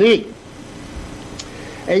Dominique.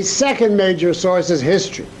 A second major source is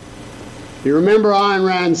history. You remember Ayn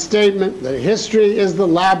Rand's statement that history is the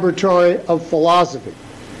laboratory of philosophy.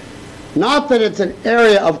 Not that it's an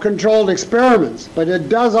area of controlled experiments, but it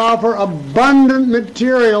does offer abundant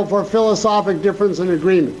material for philosophic difference and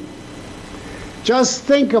agreement. Just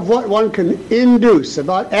think of what one can induce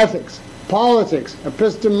about ethics, politics,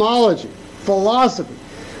 epistemology, philosophy.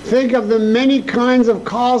 Think of the many kinds of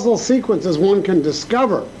causal sequences one can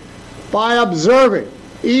discover by observing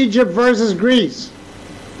Egypt versus Greece,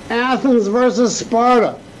 Athens versus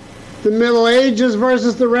Sparta, the Middle Ages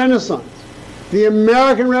versus the Renaissance, the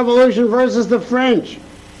American Revolution versus the French,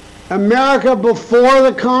 America before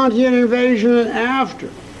the Continental invasion and after,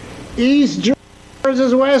 East Germany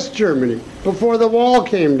versus West Germany before the wall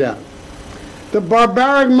came down, the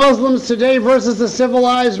barbaric Muslims today versus the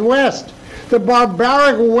civilized West, the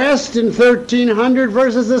barbaric West in 1300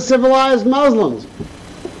 versus the civilized Muslims,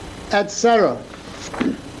 etc.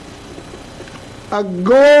 A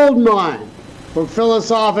gold mine for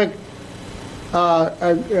philosophic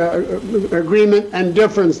agreement and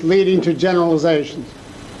difference leading to generalizations.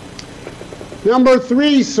 Number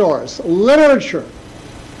 3 source, literature.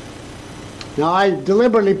 Now I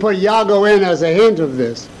deliberately put Iago in as a hint of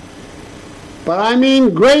this, but I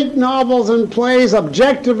mean great novels and plays,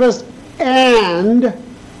 objectivist and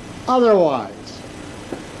otherwise,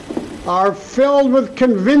 are filled with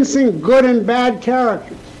convincing good and bad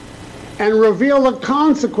characters, and reveal the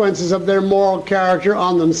consequences of their moral character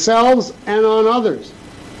on themselves and on others.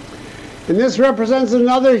 And this represents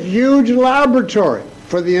another huge laboratory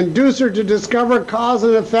for the inducer to discover cause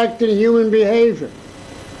and effect in human behavior.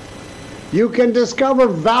 You can discover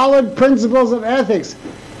valid principles of ethics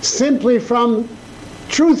simply from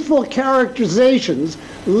truthful characterizations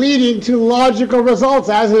leading to logical results,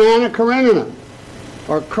 as in Anna Karenina,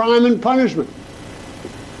 or crime and punishment.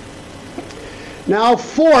 Now,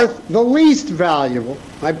 fourth, the least valuable,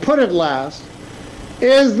 I put it last,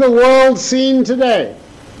 is the world seen today.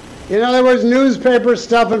 In other words, newspaper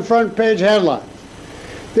stuff and front page headlines.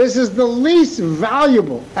 This is the least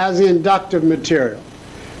valuable as inductive material,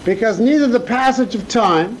 because neither the passage of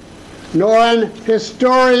time nor an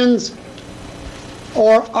historian's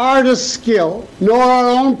or artist's skill, nor our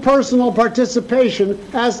own personal participation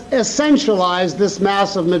has essentialized this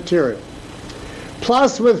mass of material.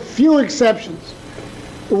 Plus, with few exceptions,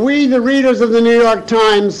 we, the readers of the New York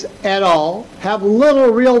Times et al., have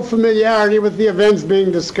little real familiarity with the events being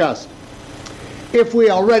discussed. If we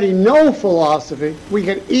already know philosophy, we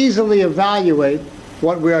can easily evaluate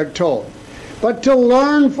what we are told. But to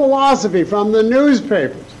learn philosophy from the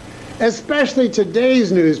newspapers, especially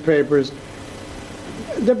today's newspapers,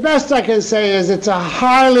 the best I can say is it's a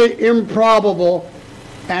highly improbable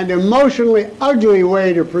and emotionally ugly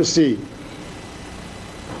way to proceed.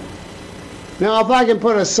 Now, if I can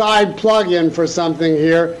put a side plug in for something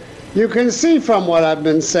here, you can see from what I've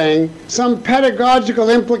been saying some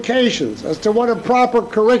pedagogical implications as to what a proper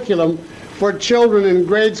curriculum for children in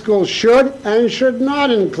grade school should and should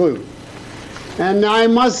not include. And I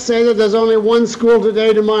must say that there's only one school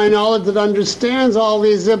today, to my knowledge, that understands all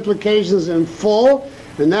these implications in full,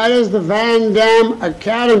 and that is the Van Damme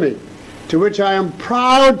Academy, to which I am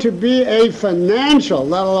proud to be a financial,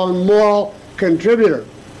 let alone moral, contributor.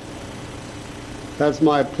 That's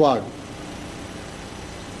my plug.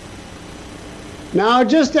 Now,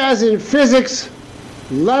 just as in physics,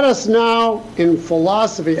 let us now, in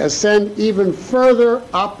philosophy, ascend even further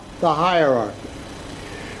up the hierarchy.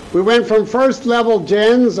 We went from first-level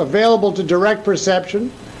gens available to direct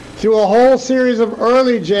perception through a whole series of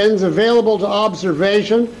early gens available to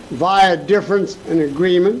observation via difference and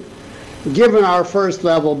agreement, given our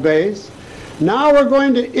first-level base. Now we're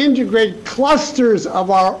going to integrate clusters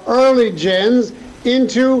of our early gens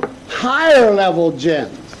into higher-level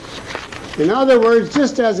gens. In other words,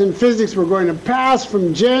 just as in physics, we're going to pass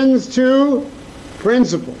from gens to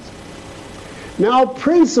principles. Now,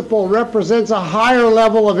 principle represents a higher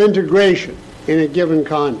level of integration in a given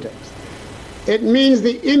context. It means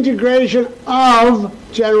the integration of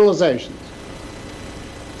generalizations.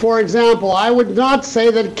 For example, I would not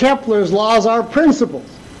say that Kepler's laws are principles,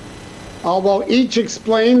 although each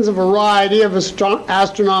explains a variety of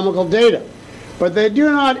astronomical data. But they do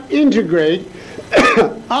not integrate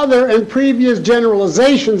other and previous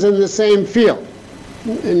generalizations in the same field,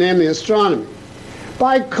 namely astronomy.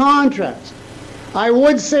 By contrast, I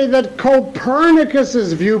would say that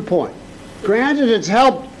Copernicus's viewpoint, granted it's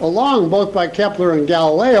helped along both by Kepler and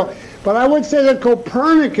Galileo, but I would say that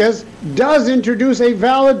Copernicus does introduce a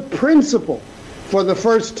valid principle for the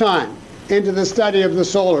first time into the study of the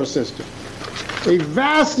solar system. A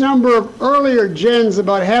vast number of earlier gens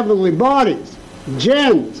about heavenly bodies,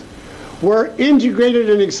 gens, were integrated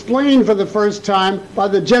and explained for the first time by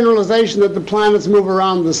the generalization that the planets move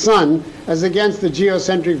around the sun as against the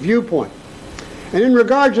geocentric viewpoint. And in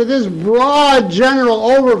regard to this broad general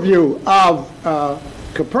overview of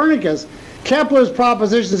Copernicus, Kepler's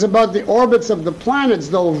propositions about the orbits of the planets,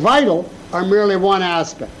 though vital, are merely one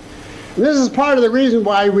aspect. And this is part of the reason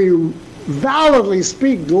why we validly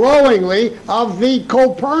speak glowingly of the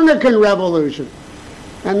Copernican revolution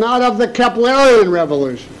and not of the Keplerian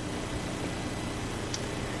revolution.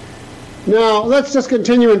 Now, let's just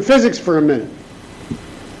continue in physics for a minute.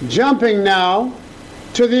 Jumping now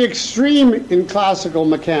to the extreme in classical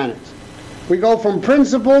mechanics. We go from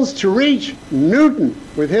principles to reach Newton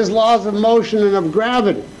with his laws of motion and of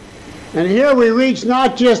gravity. And here we reach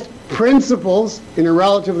not just principles in a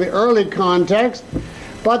relatively early context,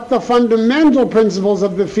 but the fundamental principles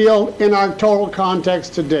of the field in our total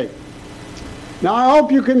context today. Now, I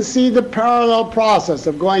hope you can see the parallel process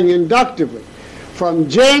of going inductively from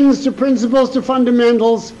gens to principles to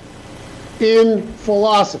fundamentals in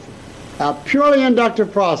philosophy, a purely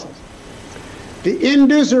inductive process. The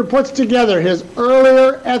inducer puts together his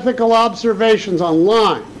earlier ethical observations on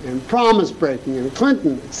lying and promise breaking and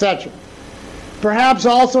Clinton, etc., perhaps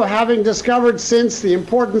also having discovered since the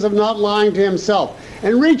importance of not lying to himself,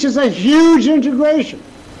 and reaches a huge integration.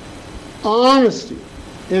 Honesty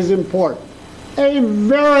is important. A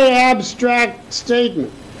very abstract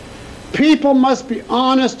statement. People must be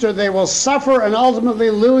honest or they will suffer and ultimately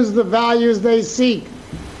lose the values they seek.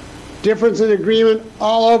 Difference in agreement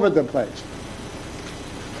all over the place.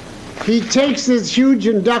 He takes this huge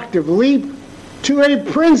inductive leap to a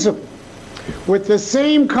principle with the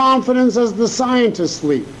same confidence as the scientist's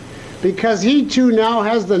leap, because he too now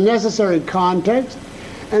has the necessary context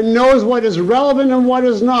and knows what is relevant and what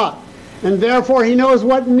is not, and therefore he knows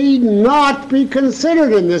what need not be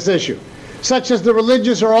considered in this issue, such as the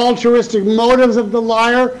religious or altruistic motives of the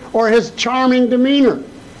liar or his charming demeanor.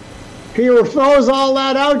 He throws all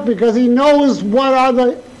that out because he knows what are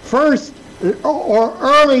the first or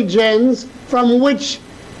early gens from which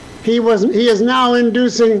he is now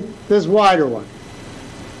inducing this wider one.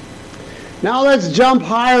 Now let's jump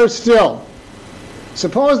higher still.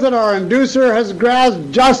 Suppose that our inducer has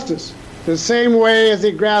grasped justice the same way as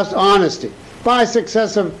he grasped honesty, by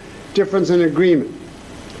successive difference in agreement,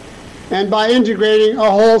 and by integrating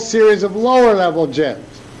a whole series of lower level gens.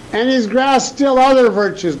 And he's grasped still other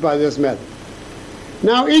virtues by this method.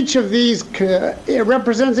 Now each of these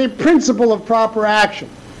represents a principle of proper action,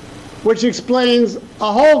 which explains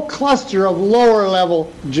a whole cluster of lower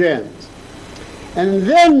level gens. And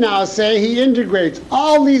then now say he integrates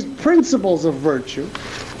all these principles of virtue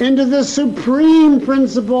into the supreme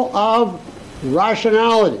principle of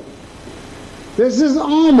rationality. This is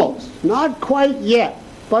almost, not quite yet,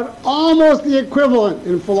 but almost the equivalent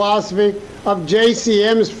in philosophy of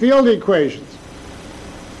JCM's field equations.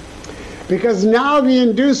 Because now the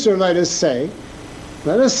inducer, let us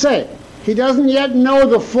say, he doesn't yet know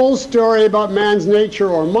the full story about man's nature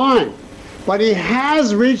or mind, but he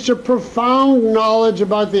has reached a profound knowledge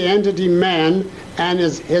about the entity man and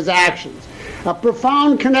his actions, a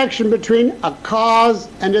profound connection between a cause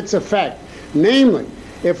and its effect. Namely,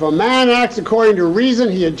 if a man acts according to reason,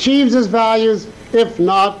 he achieves his values; if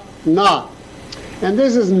not, not. And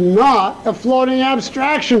this is not a floating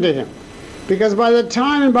abstraction to him, because by the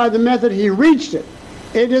time and by the method he reached it,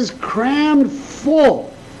 it is crammed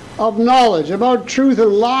full of knowledge about truth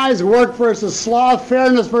and lies, work versus sloth,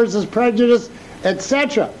 fairness versus prejudice,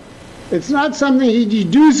 etc. It's not something he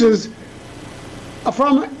deduces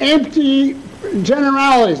from empty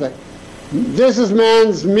generalities, like this is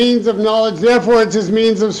man's means of knowledge, therefore it's his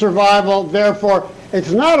means of survival, therefore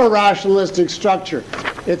it's not a rationalistic structure.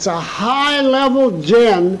 It's a high-level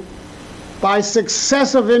gen by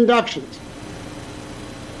successive inductions.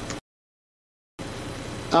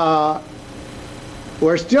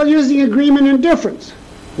 We're still using agreement and difference.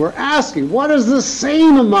 We're asking, what is the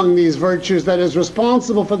same among these virtues that is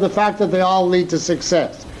responsible for the fact that they all lead to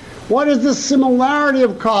success? What is the similarity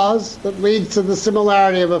of cause that leads to the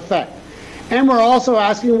similarity of effect? And we're also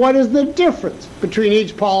asking, what is the difference between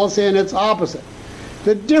each policy and its opposite?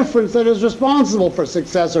 The difference that is responsible for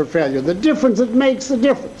success or failure, the difference that makes the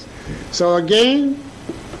difference. So again,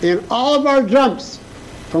 in all of our jumps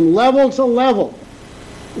from level to level,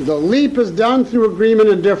 the leap is done through agreement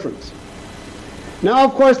and difference. Now,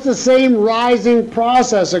 of course, the same rising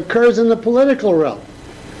process occurs in the political realm.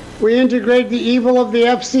 We integrate the evil of the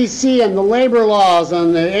FCC and the labor laws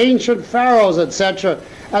and the ancient pharaohs, etc.,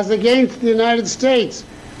 as against the United States.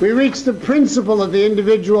 We reach the principle that the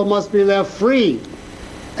individual must be left free.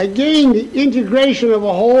 Again, the integration of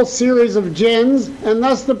a whole series of gens, and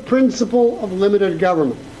thus the principle of limited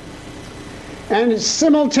government. And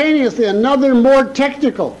simultaneously, another more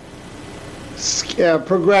technical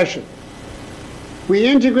progression. We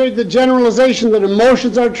integrate the generalization that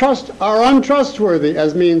emotions are untrustworthy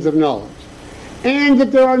as means of knowledge, and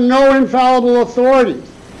that there are no infallible authorities,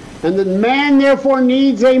 and that man therefore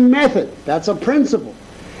needs a method, that's a principle,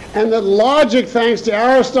 and that logic, thanks to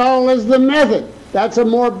Aristotle, is the method, that's a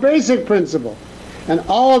more basic principle. And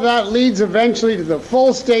all of that leads eventually to the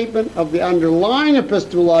full statement of the underlying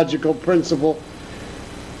epistemological principle,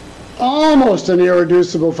 almost an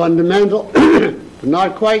irreducible fundamental, but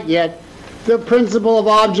not quite yet, the principle of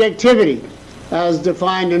objectivity, as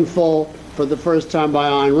defined in full for the first time by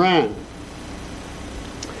Ayn Rand.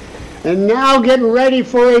 And now get ready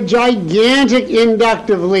for a gigantic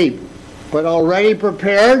inductive leap, but already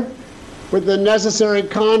prepared with the necessary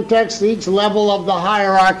context, each level of the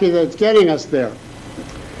hierarchy that's getting us there.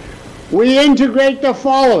 We integrate the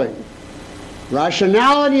following.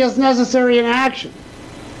 Rationality is necessary in action.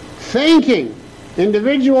 Thinking,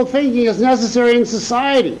 individual thinking, is necessary in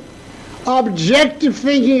society. Objective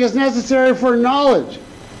thinking is necessary for knowledge.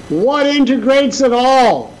 What integrates it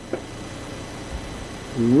all?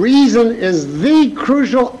 Reason is the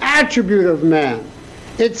crucial attribute of man.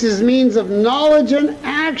 It's his means of knowledge and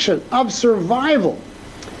action, of survival.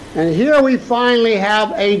 And here we finally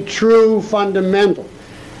have a true fundamental,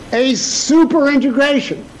 a super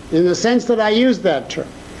integration in the sense that I use that term.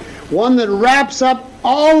 One that wraps up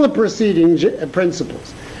all the preceding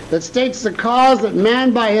principles, that states the cause that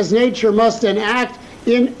man by his nature must enact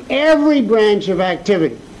in every branch of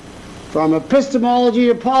activity, from epistemology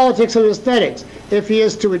to politics and aesthetics, if he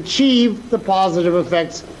is to achieve the positive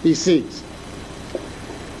effects he seeks.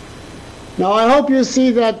 Now I hope you see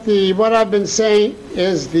that what I've been saying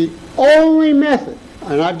is the only method,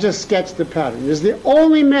 and I've just sketched the pattern, is the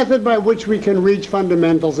only method by which we can reach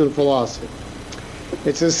fundamentals in philosophy.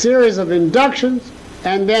 It's a series of inductions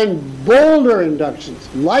and then bolder inductions,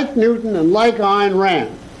 like Newton and like Ayn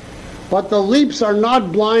Rand. But the leaps are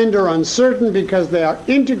not blind or uncertain because they are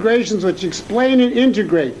integrations which explain and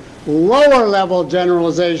integrate lower level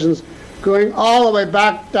generalizations going all the way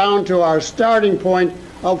back down to our starting point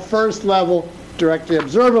of first level directly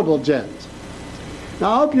observable gens.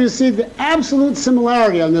 Now I hope you see the absolute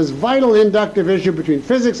similarity on this vital inductive issue between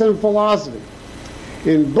physics and philosophy.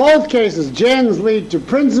 In both cases, gens lead to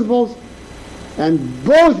principles, and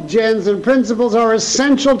both gens and principles are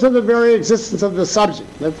essential to the very existence of the subject.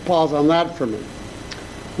 Let's pause on that for a minute.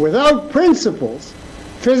 Without principles,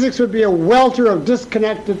 physics would be a welter of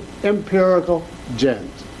disconnected empirical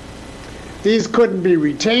gens. These couldn't be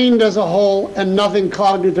retained as a whole, and nothing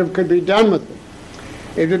cognitive could be done with them.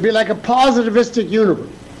 It would be like a positivistic universe,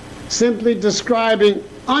 simply describing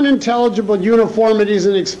unintelligible uniformities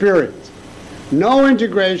in experience. No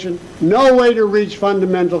integration, no way to reach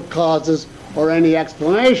fundamental causes or any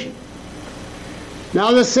explanation.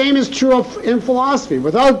 Now the same is true in philosophy.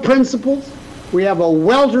 Without principles, we have a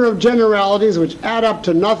welter of generalities which add up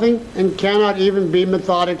to nothing and cannot even be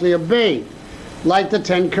methodically obeyed, like the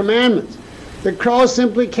Ten Commandments. The crow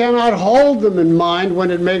simply cannot hold them in mind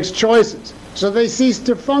when it makes choices, so they cease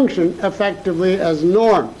to function effectively as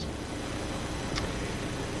norms.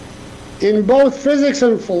 In both physics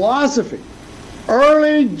and philosophy,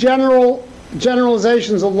 early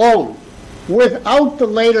generalizations alone, without the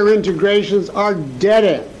later integrations, are dead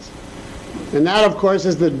ends. And that, of course,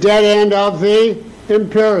 is the dead end of the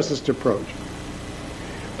empiricist approach.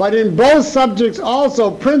 But in both subjects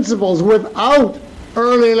also, principles without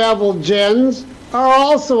early level gens are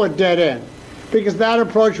also a dead end, because that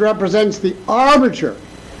approach represents the arbitrary,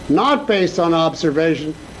 not based on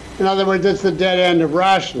observation. In other words, it's the dead end of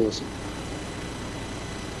rationalism.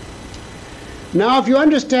 Now, if you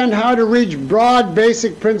understand how to reach broad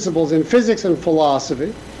basic principles in physics and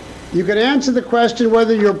philosophy, you can answer the question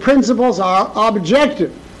whether your principles are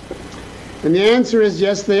objective. And the answer is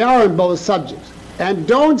yes, they are in both subjects. And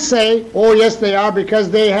don't say, oh yes, they are because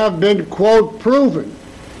they have been, quote, proven.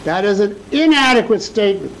 That is an inadequate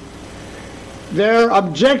statement. They're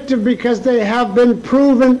objective because they have been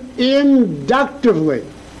proven inductively,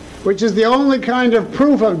 which is the only kind of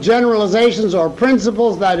proof of generalizations or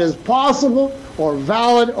principles that is possible or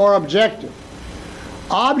valid or objective.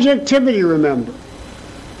 Objectivity, remember,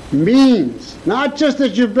 means not just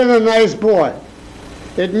that you've been a nice boy.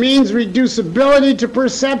 It means reducibility to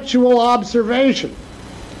perceptual observation.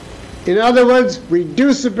 In other words,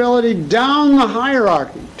 reducibility down the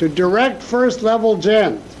hierarchy to direct first-level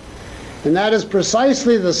gens. And that is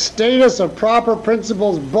precisely the status of proper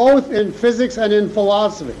principles both in physics and in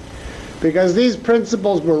philosophy, because these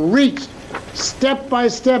principles were reached step by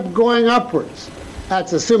step going upwards.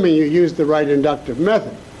 That's assuming you use the right inductive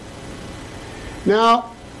method.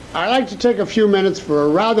 Now, I'd like to take a few minutes for a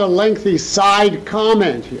rather lengthy side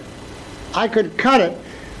comment here. I could cut it,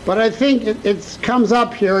 but I think it comes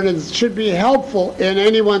up here and it should be helpful in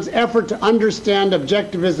anyone's effort to understand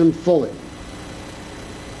objectivism fully.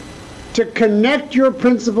 To connect your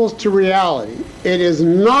principles to reality, it is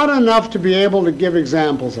not enough to be able to give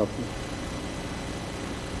examples of them.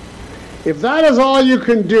 If that is all you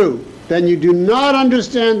can do, then you do not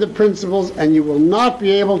understand the principles and you will not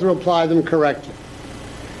be able to apply them correctly.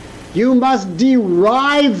 You must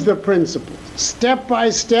derive the principles step by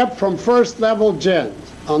step from first level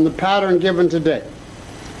gens on the pattern given today.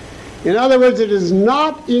 In other words, it is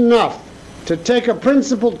not enough to take a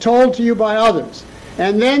principle told to you by others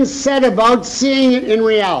and then set about seeing it in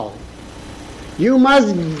reality. You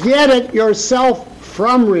must get it yourself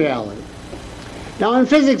from reality. Now in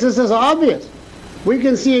physics this is obvious. We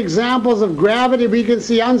can see examples of gravity, we can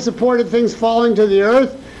see unsupported things falling to the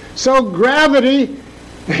earth. So gravity,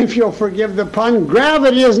 if you'll forgive the pun,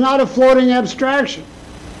 gravity is not a floating abstraction.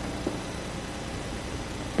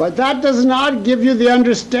 But that does not give you the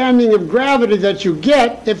understanding of gravity that you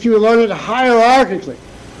get if you learn it hierarchically,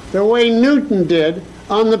 the way Newton did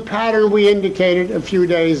on the pattern we indicated a few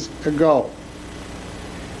days ago.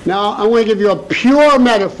 Now, I'm going to give you a pure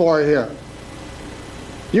metaphor here.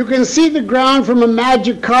 You can see the ground from a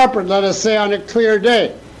magic carpet, let us say, on a clear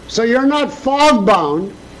day. So you're not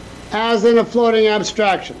fog-bound as in a floating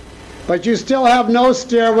abstraction, but you still have no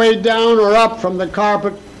stairway down or up from the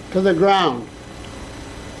carpet to the ground.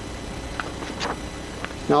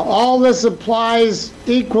 Now, all this applies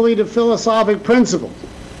equally to philosophic principles.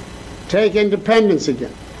 Take independence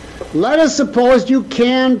again. Let us suppose you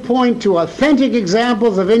can point to authentic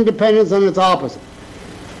examples of independence and its opposite.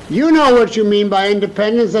 You know what you mean by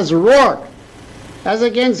independence. That's Rourke. As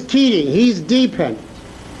against Keating, he's dependent.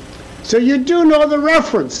 So you do know the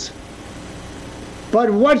reference. But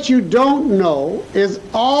what you don't know is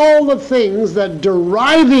all the things that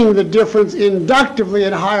deriving the difference inductively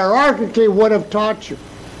and hierarchically would have taught you.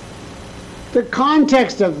 The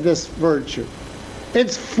context of this virtue,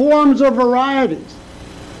 its forms or varieties,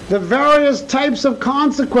 the various types of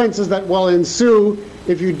consequences that will ensue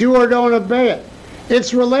if you do or don't obey it,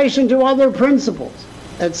 its relation to other principles,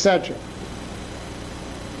 etc.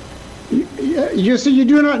 You see, you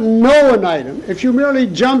do not know an item if you merely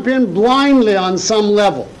jump in blindly on some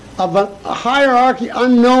level of a hierarchy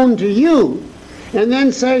unknown to you and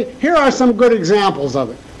then say, here are some good examples of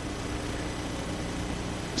it.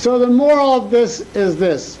 So the moral of this is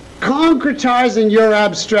this: concretizing your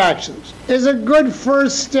abstractions is a good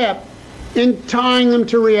first step in tying them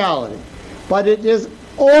to reality, but it is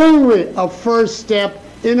only a first step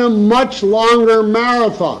in a much longer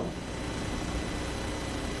marathon.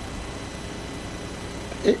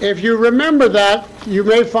 If you remember that, you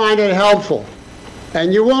may find it helpful,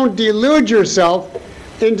 and you won't delude yourself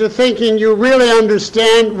into thinking you really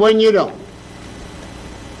understand when you don't.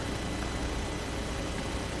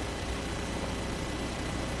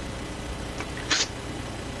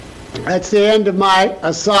 That's the end of my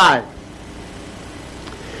aside.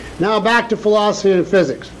 Now back to philosophy and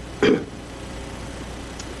physics.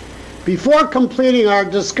 Before completing our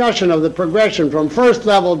discussion of the progression from first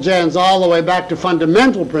level gens all the way back to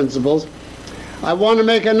fundamental principles, I want to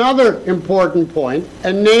make another important point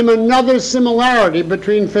and name another similarity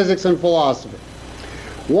between physics and philosophy.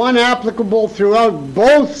 One applicable throughout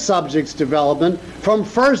both subjects' development from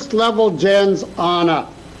first level gens on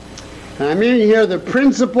up. And I mean here the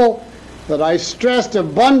principle that I stressed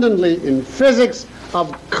abundantly in physics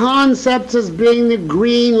of concepts as being the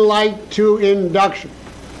green light to induction.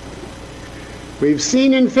 We've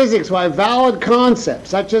seen in physics why valid concepts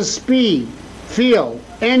such as speed, field,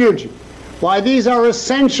 energy, why these are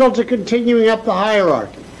essential to continuing up the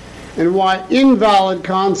hierarchy, and why invalid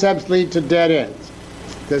concepts lead to dead ends.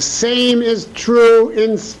 The same is true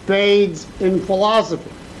in spades in philosophy.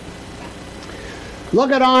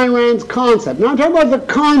 Look at Ayn Rand's concept. Now I'm talking about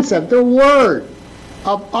the concept, the word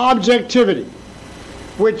of objectivity,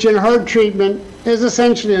 which in her treatment is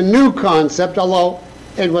essentially a new concept, although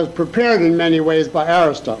it was prepared in many ways by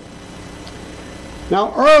Aristotle.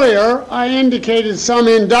 Now earlier I indicated some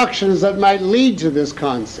inductions that might lead to this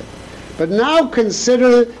concept, but now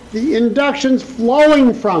consider the inductions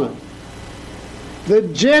flowing from it. The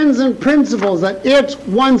gens and principles that it,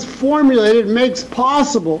 once formulated, makes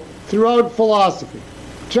possible throughout philosophy.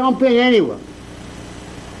 Jump in anywhere.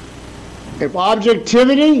 If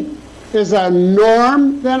objectivity is a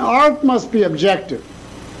norm, then art must be objective.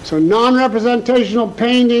 So non-representational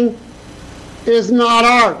painting is not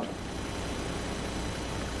art.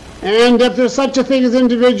 And if there's such a thing as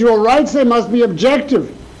individual rights, they must be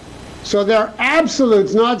objective. So they're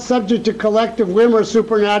absolutes, not subject to collective whim or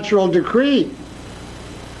supernatural decree.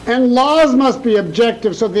 And laws must be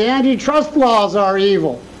objective, so the antitrust laws are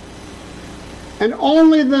evil. And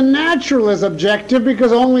only the natural is objective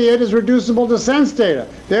because only it is reducible to sense data.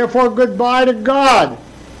 Therefore, goodbye to God,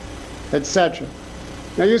 etc.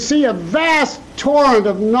 Now you see a vast torrent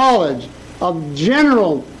of knowledge of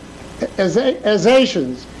general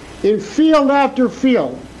in field after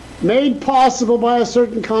field, made possible by a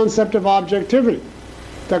certain concept of objectivity.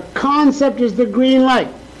 The concept is the green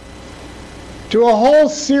light to a whole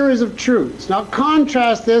series of truths. Now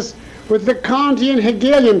contrast this with the Kantian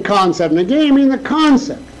Hegelian concept. And again, I mean the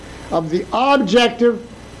concept of the objective,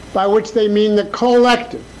 by which they mean the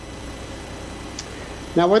collective.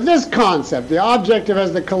 Now with this concept, the objective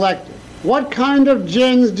as the collective, what kind of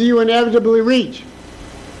gens do you inevitably reach?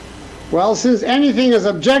 Well, since anything is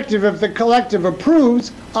objective if the collective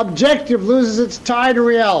approves, objective loses its tie to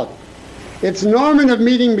reality. Its normative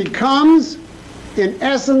meaning becomes, in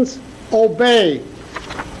essence, obey.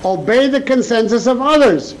 Obey the consensus of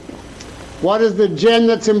others. What is the gen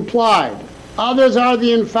that's implied? Others are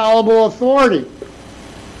the infallible authority.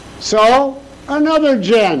 So, another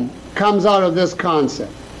gen comes out of this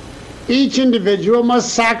concept. Each individual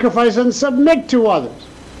must sacrifice and submit to others.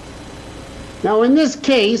 Now, in this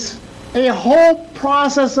case, a whole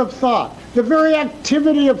process of thought, The very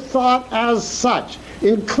activity of thought as such,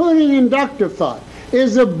 including inductive thought,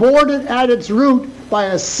 is aborted at its root by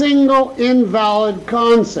a single invalid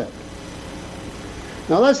concept.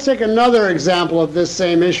 Now let's take another example of this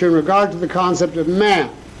same issue in regard to the concept of man.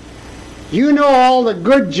 You know all the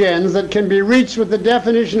good gens that can be reached with the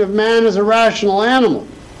definition of man as a rational animal.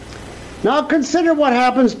 Now consider what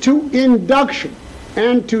happens to induction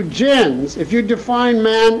and to gens if you define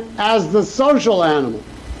man as the social animal.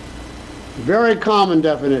 Very common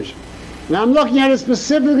definition. Now I'm looking at it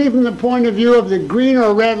specifically from the point of view of the green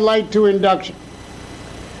or red light to induction.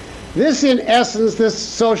 This, in essence, this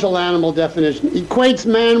social animal definition, equates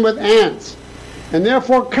man with ants, and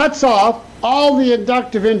therefore cuts off all the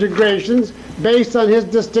inductive integrations based on his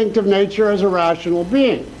distinctive nature as a rational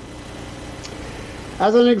being.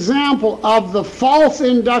 As an example of the false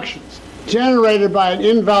inductions generated by an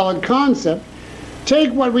invalid concept,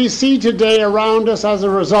 take what we see today around us as a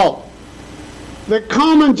result. The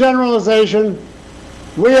common generalization,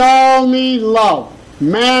 we all need love.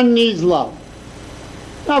 Man needs love.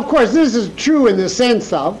 Now, of course, this is true in the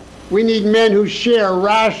sense of we need men who share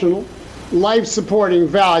rational, life-supporting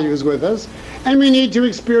values with us, and we need to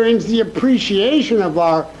experience the appreciation of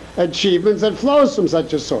our achievements that flows from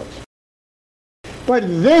such a source. But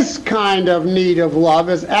this kind of need of love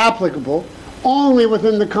is applicable only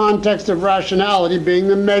within the context of rationality being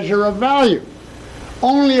the measure of value.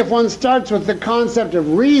 Only if one starts with the concept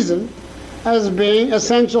of reason as being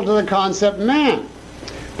essential to the concept man.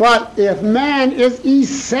 But if man is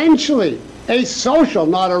essentially a social,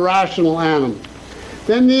 not a rational animal,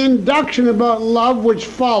 then the induction about love which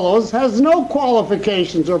follows has no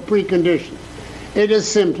qualifications or preconditions. It is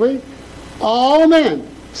simply all men,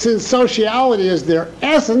 since sociality is their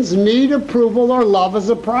essence, need approval or love as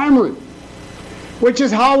a primary, which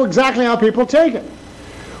is exactly how people take it.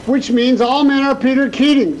 Which means all men are Peter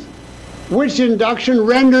Keatings, which induction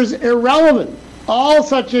renders irrelevant all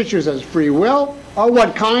such issues as free will, or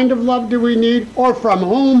what kind of love do we need, or from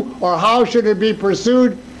whom, or how should it be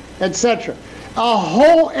pursued, etc. A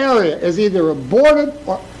whole area is either aborted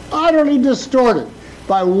or utterly distorted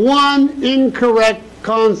by one incorrect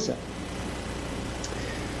concept.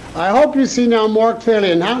 I hope you see now more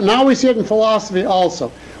clearly, and now we see it in philosophy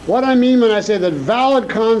also, what I mean when I say that valid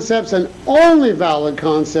concepts and only valid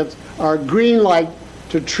concepts are green light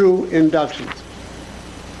to true inductions.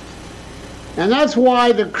 And that's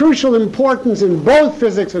why the crucial importance in both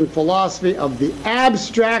physics and philosophy of the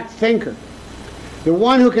abstract thinker, the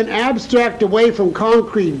one who can abstract away from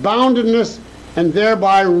concrete boundedness and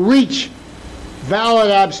thereby reach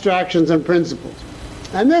valid abstractions and principles.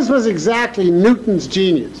 And this was exactly Newton's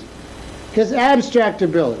genius. His abstract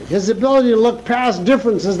ability, his ability to look past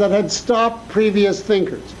differences that had stopped previous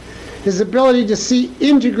thinkers, his ability to see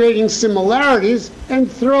integrating similarities and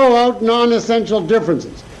throw out non-essential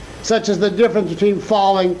differences, such as the difference between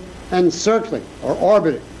falling and circling or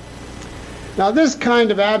orbiting. Now this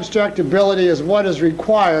kind of abstract ability is what is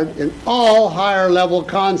required in all higher level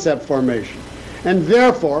concept formation, and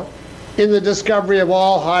therefore in the discovery of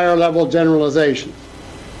all higher level generalizations.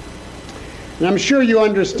 And I'm sure you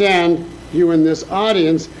understand, you in this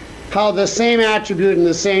audience, how the same attribute and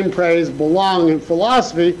the same praise belong in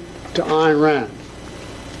philosophy to Ayn Rand.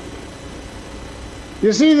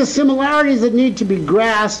 You see, the similarities that need to be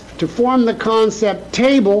grasped to form the concept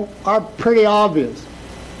table are pretty obvious.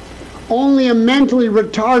 Only a mentally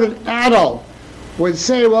retarded adult would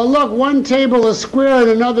say, well, look, one table is square and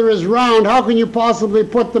another is round. How can you possibly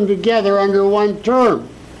put them together under one term?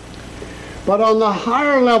 But on the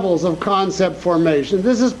higher levels of concept formation,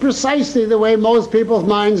 this is precisely the way most people's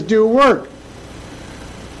minds do work.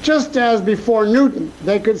 Just as before Newton,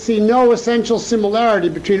 they could see no essential similarity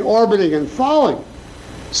between orbiting and falling,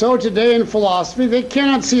 so today in philosophy, they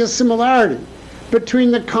cannot see a similarity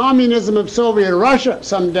between the communism of Soviet Russia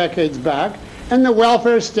some decades back and the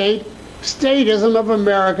welfare state statism of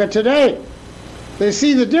America today. They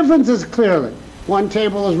see the differences clearly. One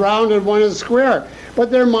table is round and one is square, but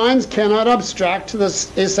their minds cannot abstract to the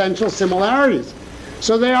essential similarities.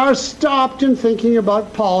 So they are stopped in thinking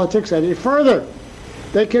about politics any further.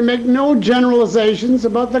 They can make no generalizations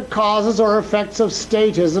about the causes or effects of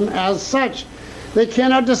statism as such. They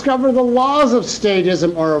cannot discover the laws of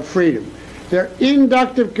statism or of freedom. Their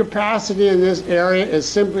inductive capacity in this area is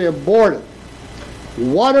simply aborted.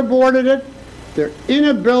 What aborted it? Their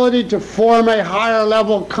inability to form a higher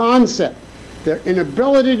level concept. Their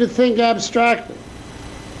inability to think abstractly.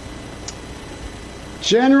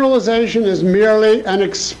 Generalization is merely an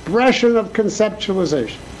expression of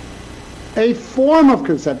conceptualization, a form of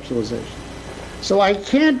conceptualization. So I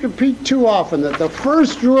can't repeat too often that the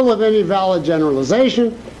first rule of any valid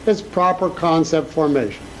generalization its proper concept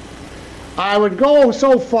formation. I would go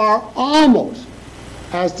so far almost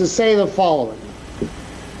as to say the following.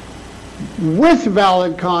 With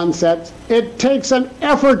valid concepts, it takes an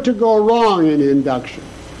effort to go wrong in induction.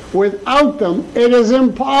 Without them, it is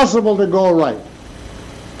impossible to go right.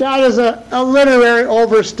 That is a literary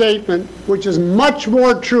overstatement, which is much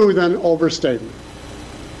more true than overstatement.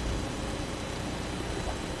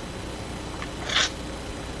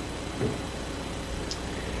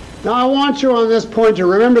 Now I want you on this point to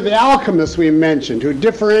remember the alchemists we mentioned, who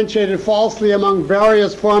differentiated falsely among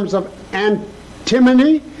various forms of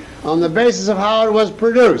antimony on the basis of how it was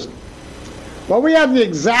produced. Well, we have the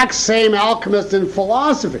exact same alchemists in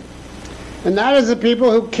philosophy, and that is the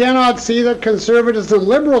people who cannot see that conservatives and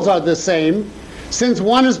liberals are the same, since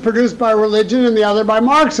one is produced by religion and the other by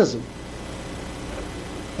Marxism.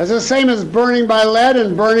 It's the same as burning by lead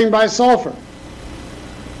and burning by sulfur.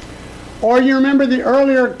 Or you remember the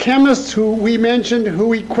earlier chemists who we mentioned,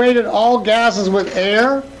 who equated all gases with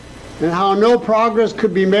air, and how no progress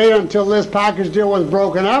could be made until this package deal was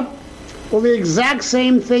broken up? Well, the exact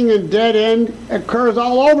same thing in dead end occurs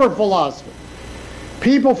all over philosophy.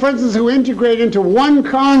 People, for instance, who integrate into one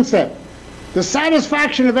concept the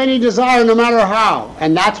satisfaction of any desire no matter how,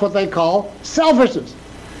 and that's what they call selfishness.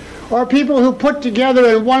 Or people who put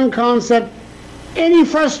together in one concept any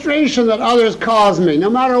frustration that others cause me, no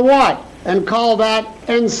matter what, and call that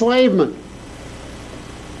enslavement.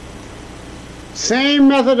 Same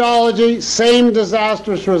methodology, same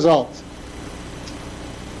disastrous results.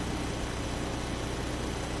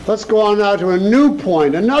 Let's go on now to a new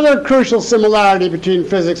point, another crucial similarity between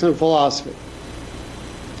physics and philosophy.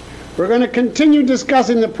 We're going to continue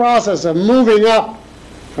discussing the process of moving up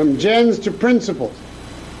from gens to principles,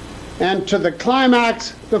 and to the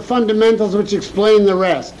climax, the fundamentals which explain the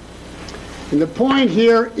rest. And the point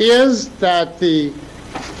here is that the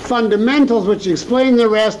fundamentals which explain the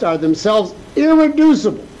rest are themselves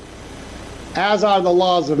irreducible, as are the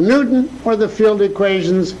laws of Newton or the field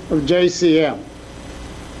equations of JCM.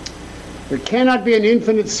 There cannot be an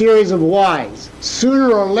infinite series of whys.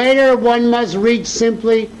 Sooner or later, one must reach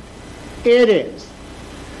simply, it is.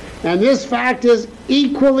 And this fact is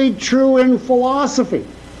equally true in philosophy.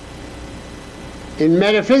 In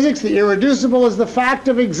metaphysics, the irreducible is the fact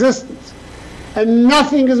of existence. And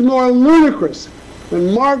nothing is more ludicrous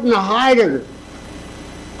than Martin Heidegger,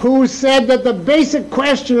 who said that the basic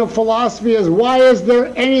question of philosophy is, why is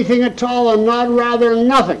there anything at all and not rather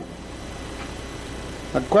nothing?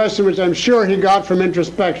 A question which I'm sure he got from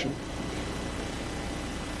introspection.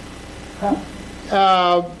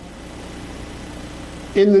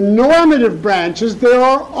 In the normative branches, there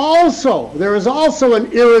is also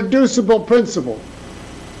an irreducible principle.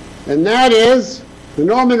 And that is, the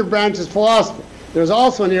normative branch is philosophy. There's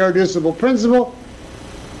also an irreducible principle.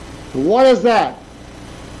 And what is that?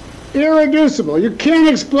 Irreducible. You can't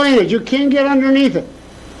explain it. You can't get underneath it.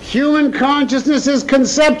 Human consciousness is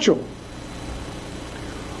conceptual.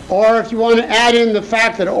 Or if you want to add in the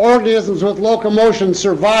fact that organisms with locomotion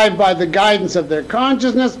survive by the guidance of their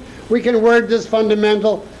consciousness, we can word this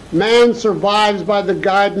fundamental: man survives by the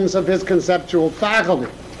guidance of his conceptual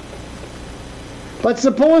faculty. But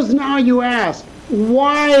suppose now you ask,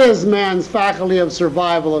 why is man's faculty of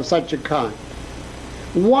survival of such a kind?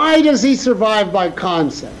 Why does he survive by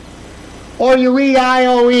concept? Or you read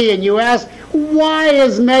IOE and you ask, why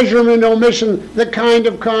is measurement omission the kind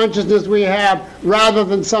of consciousness we have rather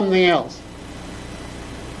than something else?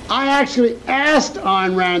 I actually asked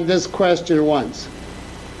Ayn Rand this question once.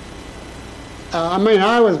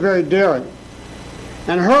 I was very daring.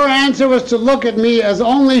 And her answer was to look at me as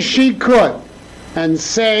only she could and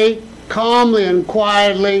say calmly and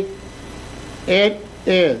quietly, it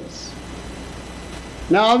is.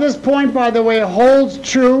 Now this point, by the way, holds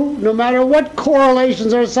true no matter what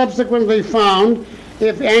correlations are subsequently found,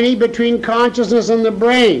 if any, between consciousness and the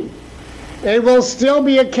brain. It will still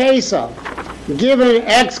be a case of, given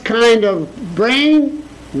X kind of brain,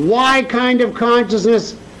 Y kind of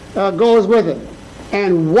consciousness goes with it.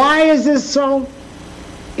 And why is this so?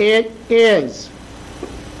 It is.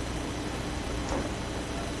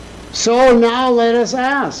 So now let us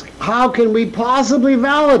ask, how can we possibly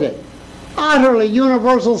validate utterly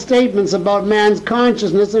universal statements about man's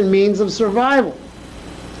consciousness and means of survival?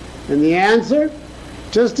 And the answer?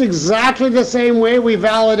 Just exactly the same way we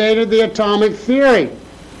validated the atomic theory.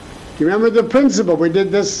 You remember the principle? We did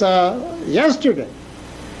this yesterday.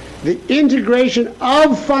 The integration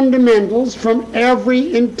of fundamentals from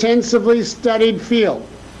every intensively studied field.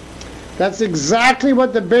 That's exactly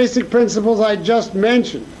what the basic principles I just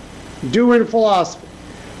mentioned do in philosophy.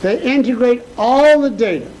 They integrate all the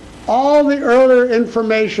data, all the earlier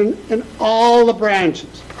information in all the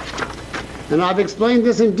branches. And I've explained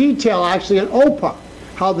this in detail actually in OPAR,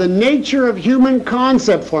 how the nature of human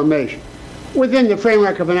concept formation within the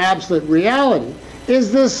framework of an absolute reality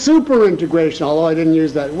is this super integration, although I didn't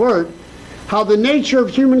use that word, how the nature of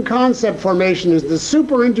human concept formation is the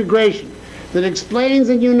super integration that explains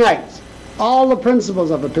and unites all the principles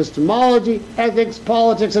of epistemology, ethics,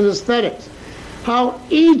 politics, and aesthetics, how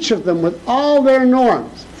each of them with all their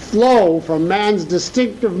norms flow from man's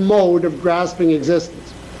distinctive mode of grasping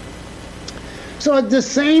existence. So it's the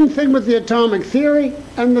same thing with the atomic theory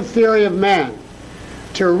and the theory of man.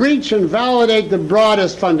 To reach and validate the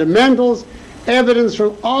broadest fundamentals, evidence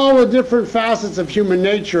from all the different facets of human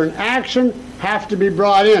nature and action have to be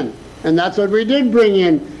brought in. And that's what we did bring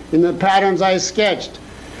in the patterns I sketched.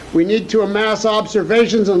 We need to amass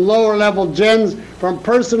observations and lower level gens from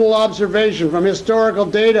personal observation, from historical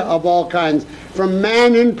data of all kinds, from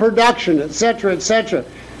man in production, etc., etc.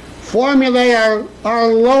 Formulate our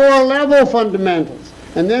lower level fundamentals,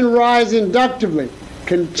 and then rise inductively,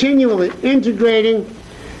 continually integrating,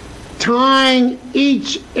 tying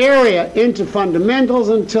each area into fundamentals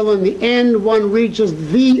until in the end one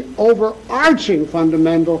reaches the overarching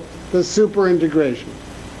fundamental, the super integration.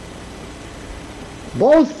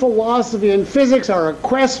 Both philosophy and physics are a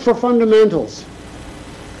quest for fundamentals,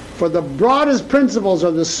 for the broadest principles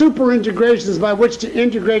are the super integrations by which to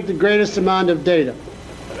integrate the greatest amount of data.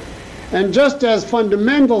 And just as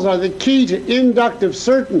fundamentals are the key to inductive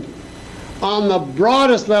certainty on the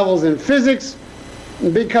broadest levels in physics,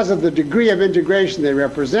 because of the degree of integration they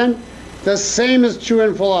represent, the same is true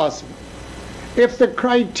in philosophy. If the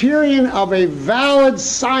criterion of a valid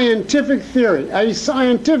scientific theory,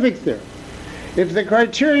 if the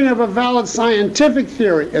criterion of a valid scientific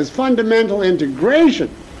theory is fundamental integration,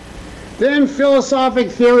 then philosophic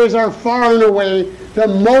theories are far and away the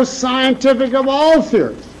most scientific of all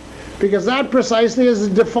theories, because that precisely is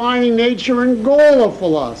the defining nature and goal of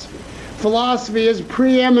philosophy. Philosophy is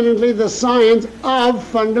preeminently the science of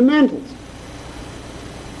fundamentals.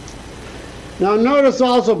 Now notice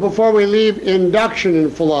also, before we leave induction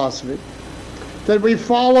in philosophy, that we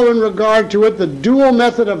follow in regard to it the dual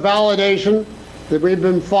method of validation that we've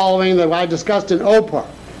been following, that I discussed in OPAR.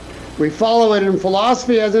 We follow it in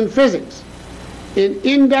philosophy as in physics. In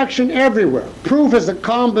induction everywhere, proof is a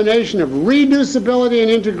combination of reducibility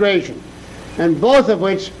and integration, and both of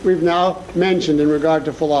which we've now mentioned in regard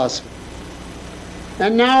to philosophy.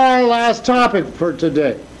 And now our last topic for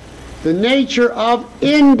today, the nature of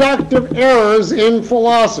inductive errors in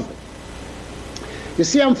philosophy. You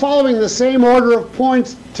see, I'm following the same order of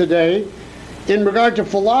points today in regard to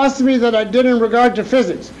philosophy that I did in regard to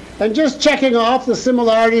physics, and just checking off the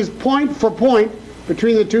similarities point for point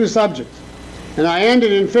between the two subjects. And I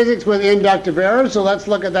ended in physics with inductive errors, so let's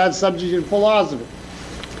look at that subject in philosophy.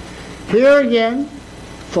 Here again,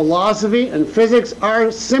 philosophy and physics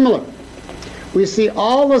are similar. We see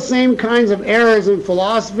all the same kinds of errors in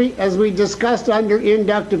philosophy as we discussed under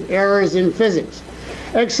inductive errors in physics,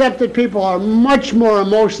 except that people are much more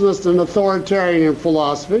emotionalist and authoritarian in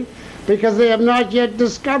philosophy because they have not yet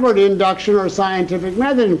discovered induction or scientific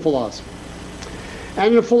method in philosophy.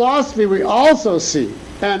 And in philosophy we also see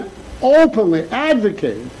and openly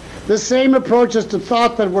advocated the same approaches to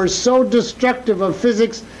thought that were so destructive of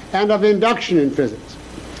physics and of induction in physics.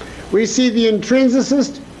 We see the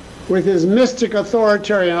intrinsicist with his mystic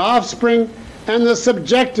authoritarian offspring, and the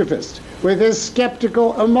subjectivist with his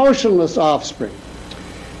skeptical emotionalist offspring.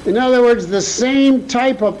 In other words, the same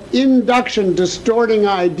type of induction distorting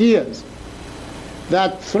ideas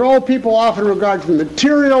that throw people off in regard to the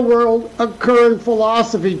material world occur in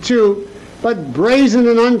philosophy too, but brazen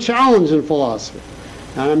and unchallenged in philosophy.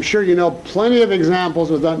 And I'm sure you know plenty of examples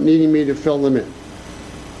without needing me to fill them in.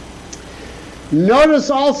 Notice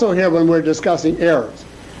also here when we're discussing errors,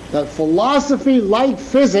 that philosophy, like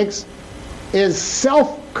physics, is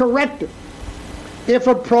self-corrective if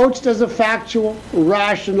approached as a factual,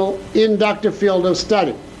 rational, inductive field of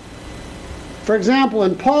study. For example,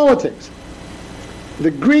 in politics,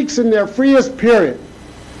 the Greeks in their freest period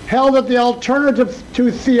held that the alternative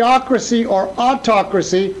to theocracy or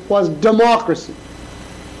autocracy was democracy.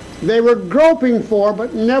 They were groping for,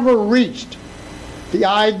 but never reached, the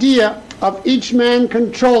idea of each man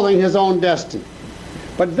controlling his own destiny.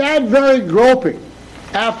 But that very groping,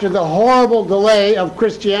 after the horrible delay of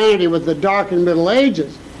Christianity with the Dark and Middle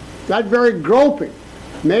Ages, that very groping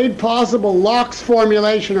made possible Locke's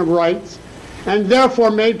formulation of rights, and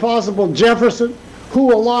therefore made possible Jefferson,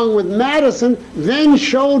 who along with Madison then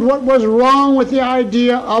showed what was wrong with the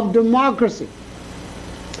idea of democracy.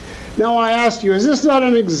 Now I ask you, is this not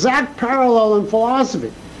an exact parallel in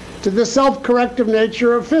philosophy? to the self-corrective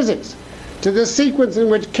nature of physics, to the sequence in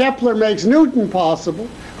which Kepler makes Newton possible,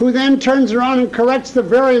 who then turns around and corrects the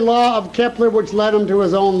very law of Kepler which led him to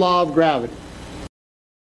his own law of gravity.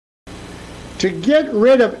 To get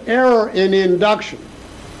rid of error in induction,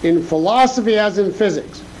 in philosophy as in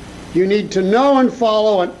physics, you need to know and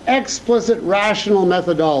follow an explicit rational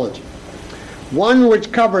methodology, one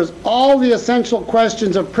which covers all the essential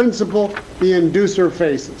questions of principle the inducer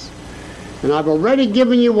faces. And I've already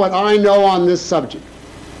given you what I know on this subject.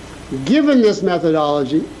 Given this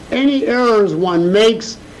methodology, any errors one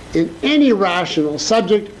makes in any rational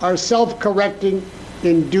subject are self-correcting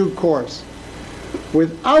in due course.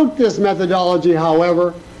 Without this methodology,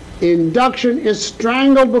 however, induction is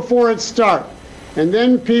strangled before its start, and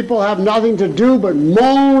then people have nothing to do but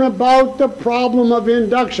moan about the problem of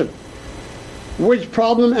induction, which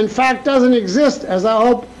problem in fact doesn't exist, as I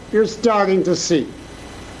hope you're starting to see.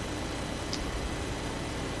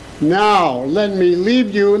 Now, let me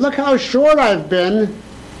leave you. Look how short I've been,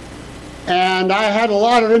 and I had a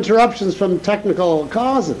lot of interruptions from technical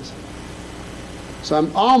causes. So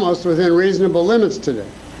I'm almost within reasonable limits today.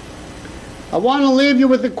 I want to leave you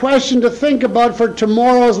with a question to think about for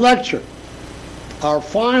tomorrow's lecture, our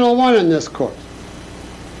final one in this course.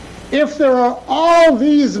 If there are all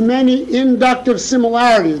these many inductive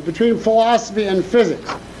similarities between philosophy and physics,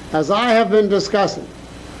 as I have been discussing,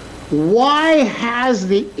 why has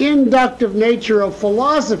the inductive nature of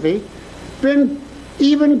philosophy been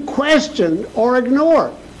even questioned or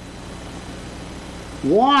ignored?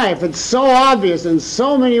 Why, if it's so obvious in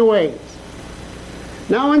so many ways?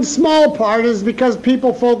 Now, in small part, it's because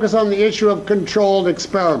people focus on the issue of controlled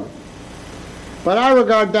experiment. But I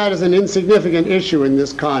regard that as an insignificant issue in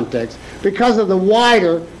this context because of the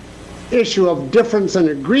wider issue of difference and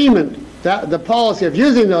agreement, that the policy of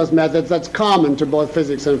using those methods that's common to both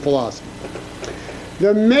physics and philosophy.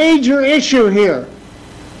 The major issue here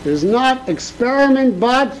is not experiment,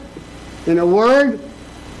 but, in a word,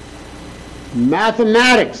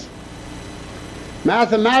 mathematics.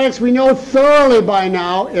 Mathematics, we know thoroughly by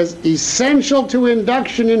now, is essential to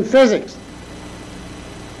induction in physics.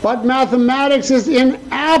 But mathematics is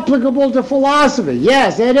inapplicable to philosophy.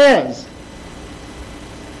 Yes, it is.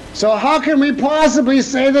 So how can we possibly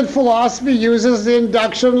say that philosophy uses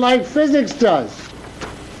induction like physics does?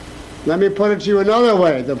 Let me put it to you another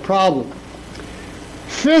way, the problem.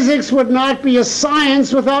 Physics would not be a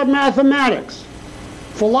science without mathematics.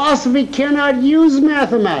 Philosophy cannot use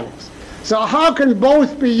mathematics. So how can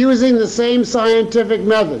both be using the same scientific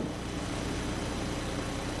method?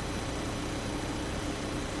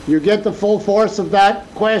 You get the full force of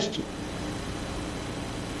that question.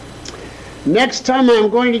 Next time I'm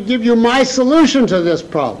going to give you my solution to this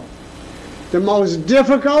problem. The most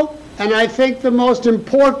difficult and I think the most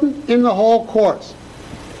important in the whole course.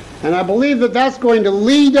 And I believe that that's going to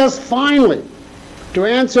lead us finally to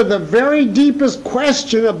answer the very deepest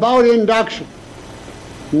question about induction.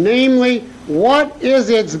 Namely, what is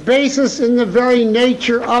its basis in the very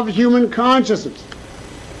nature of human consciousness?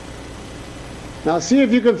 Now see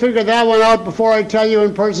if you can figure that one out before I tell you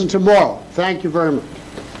in person tomorrow. Thank you very much.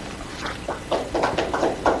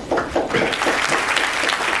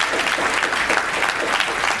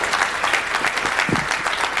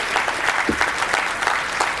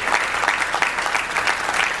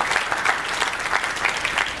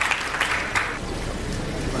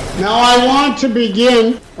 Now I want to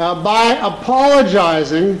begin by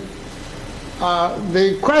apologizing.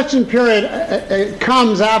 The question period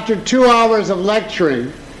comes after 2 hours of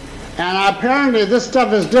lecturing, and apparently this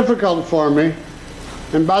stuff is difficult for me,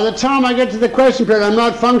 and by the time I get to the question period I'm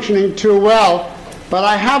not functioning too well, but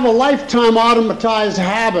I have a lifetime automatized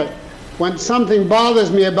habit when something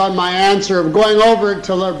bothers me about my answer of going over it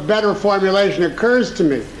till a better formulation occurs to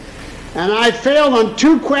me. And I failed on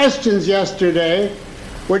 2 questions yesterday,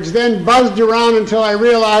 which then buzzed around until I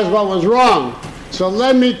realized what was wrong. So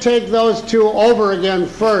let me take those 2 over again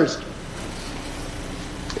first.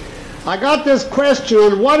 I got this question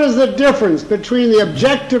on what is the difference between the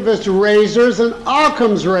objectivist razors and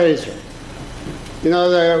Occam's razor. You know,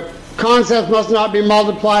 the concepts must not be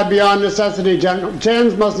multiplied beyond necessity,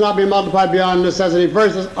 gens must not be multiplied beyond necessity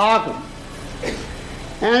versus Occam.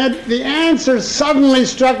 And the answer suddenly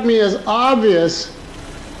struck me as obvious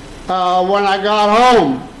when I got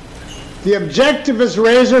home. The objectivist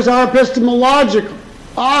razors are epistemological.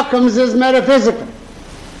 Occam's is metaphysical.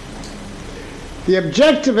 The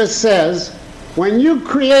objectivist says, when you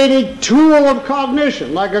create a tool of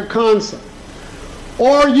cognition, like a concept,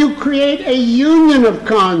 or you create a union of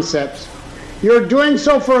concepts, you're doing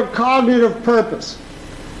so for a cognitive purpose.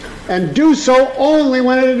 and do so only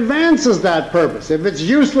when it advances that purpose. If it's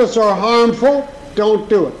useless or harmful, don't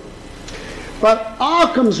do it. But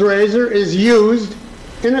Occam's razor is used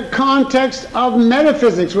in a context of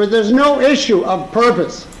metaphysics where there's no issue of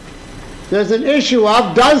purpose. There's an issue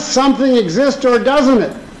of, does something exist or doesn't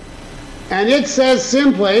it? And it says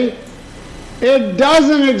simply, it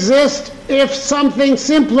doesn't exist if something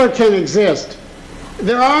simpler can exist.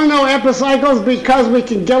 There are no epicycles because we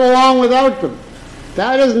can get along without them.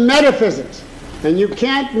 That is metaphysics. And you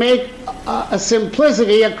can't make a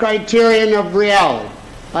simplicity a criterion of reality.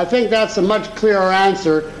 I think that's a much clearer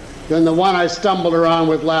answer than the one I stumbled around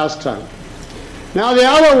with last time. Now the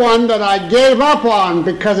other one that I gave up on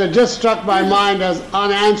because it just struck my mind as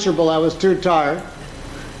unanswerable, I was too tired,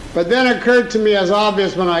 but then occurred to me as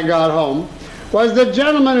obvious when I got home, was the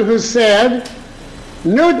gentleman who said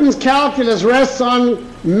Newton's calculus rests on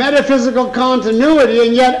metaphysical continuity,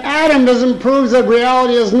 and yet atomism proves that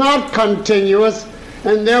reality is not continuous,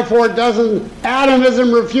 and therefore doesn't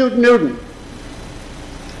atomism refute Newton?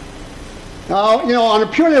 Now, you know, on a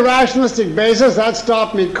purely rationalistic basis, that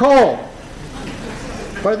stopped me cold.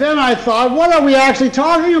 But then I thought, what are we actually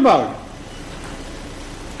talking about?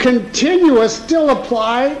 Continuous still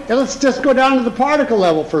apply, and let's just go down to the particle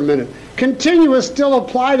level for a minute. Continuous still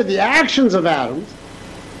apply to the actions of atoms.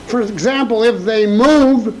 For example, if they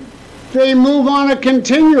move on a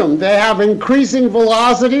continuum. They have increasing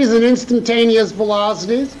velocities and instantaneous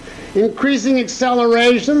velocities, increasing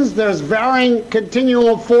accelerations, there's varying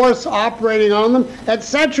continuum of force operating on them,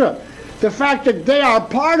 etc. The fact that they are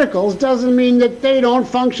particles doesn't mean that they don't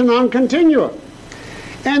function on continua.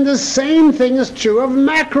 And the same thing is true of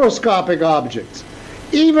macroscopic objects.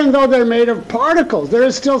 Even though they're made of particles, there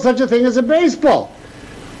is still such a thing as a baseball,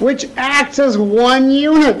 which acts as one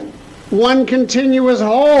unit, one continuous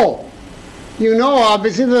whole. You know,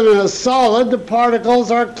 obviously, that in a solid, the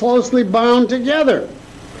particles are closely bound together.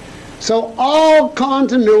 So all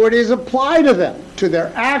continuities apply to them, to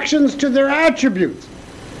their actions, to their attributes.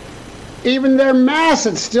 Even their mass,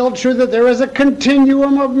 it's still true that there is a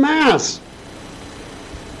continuum of mass.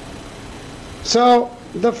 So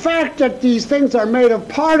the fact that these things are made of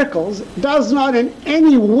particles does not in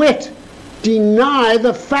any whit deny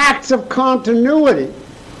the facts of continuity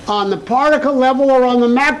on the particle level or on the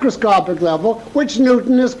macroscopic level, which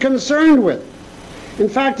Newton is concerned with. In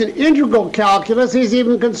fact, in integral calculus, he's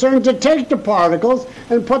even concerned to take the particles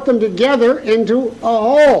and put them together into a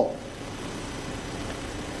whole.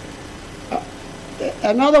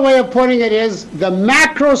 Another way of putting it is, the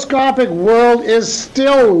macroscopic world is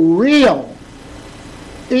still real,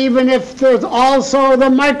 even if there's also the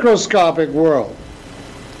microscopic world.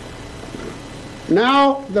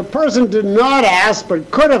 Now, the person did not ask,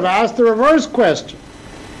 but could have asked the reverse question.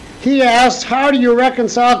 He asked, how do you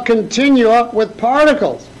reconcile continua with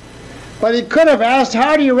particles? But he could have asked,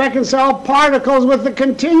 how do you reconcile particles with the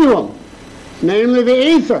continuum, namely the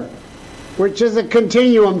ether, which is a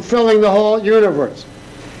continuum filling the whole universe?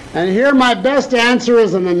 And here my best answer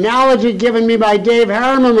is an analogy given me by Dave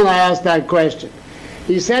Harriman when I asked that question.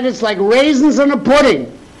 He said it's like raisins in a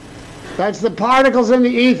pudding. That's the particles in the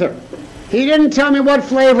ether. He didn't tell me what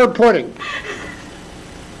flavor pudding.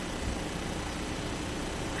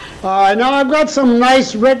 Now I've got some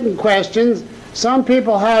nice written questions. Some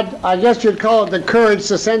people had, I guess you'd call it the courage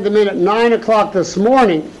to send them in at 9 o'clock this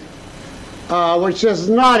morning, which is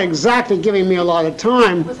not exactly giving me a lot of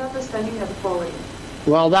time. Was that the spending of the folio?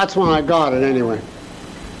 Well, that's when I got it anyway.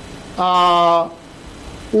 Now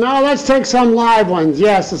let's take some live ones.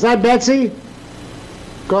 Yes, is that Betsy?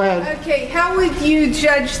 Go ahead. Okay, how would you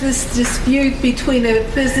judge this dispute between a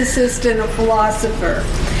physicist and a philosopher?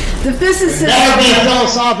 The physicist... That would be a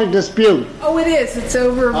philosophic dispute. Oh, it is. It's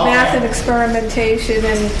over math and experimentation.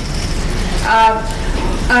 And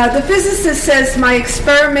the physicist says, my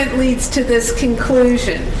experiment leads to this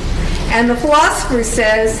conclusion. And the philosopher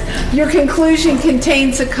says, your conclusion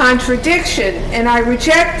contains a contradiction, and I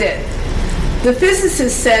reject it. The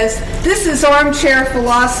physicist says, this is armchair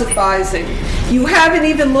philosophizing. You haven't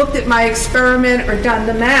even looked at my experiment or done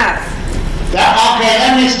the math. Okay,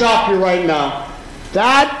 let me stop you right now.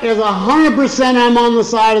 That is 100% I'm on the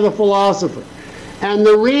side of the philosopher. And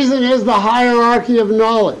the reason is the hierarchy of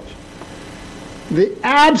knowledge. The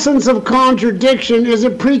absence of contradiction is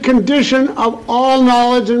a precondition of all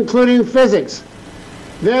knowledge, including physics.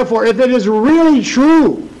 Therefore, if it is really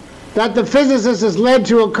true that the physicist has led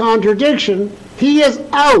to a contradiction, he is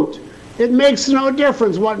out. It makes no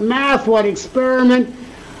difference what math, what experiment.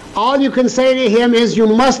 All you can say to him is, you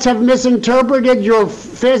must have misinterpreted your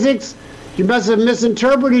physics, you must have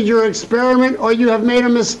misinterpreted your experiment, or you have made a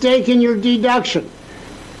mistake in your deduction.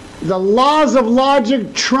 The laws of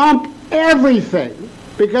logic trump everything,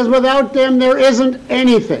 because without them there isn't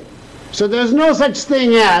anything. So there's no such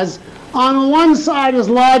thing as, on one side is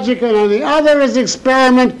logic and on the other is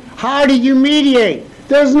experiment. How do you mediate?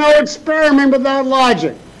 There's no experiment without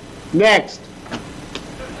logic. Next.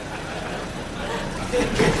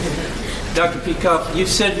 Dr. Peikoff, you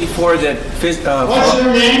said before that... What's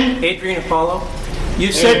your name? Adrian Apollo.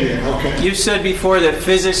 You said before that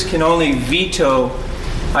physics can only veto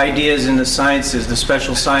ideas in the sciences, the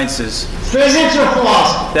special sciences. Physics or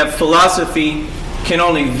philosophy? That philosophy can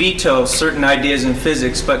only veto certain ideas in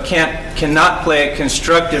physics, but cannot play a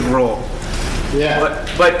constructive role. Yeah.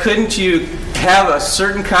 But couldn't you have a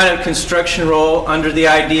certain kind of construction role under the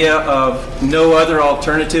idea of no other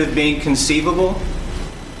alternative being conceivable?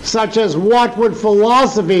 Such as what would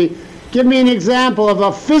philosophy, give me an example of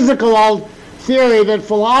a physical theory that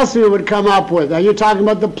philosophy would come up with. Are you talking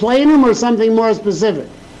about the plenum or something more specific?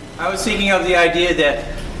 I was thinking of the idea that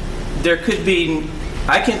there could be,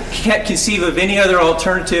 I can't conceive of any other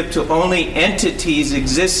alternative to only entities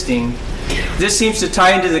existing. This seems to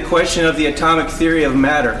tie into the question of the atomic theory of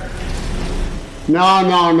matter.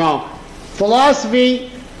 No.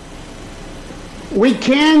 Philosophy, we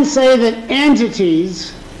can say that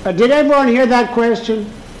entities, did everyone hear that question?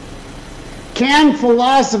 Can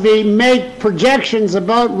philosophy make projections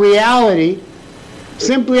about reality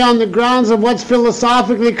simply on the grounds of what's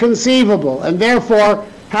philosophically conceivable, and therefore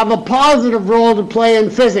have a positive role to play in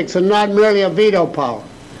physics and not merely a veto power?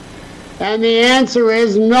 And the answer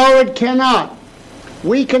is no, it cannot.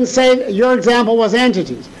 We can say, your example was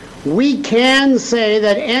entities. We can say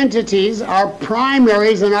that entities are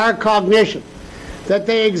primaries in our cognition, that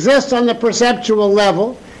they exist on the perceptual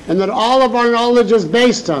level, and that all of our knowledge is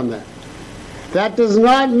based on that. That does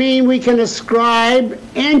not mean we can ascribe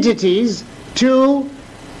entities to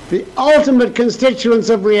the ultimate constituents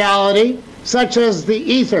of reality, such as the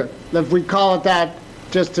ether, if we call it that,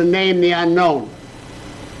 just to name the unknown.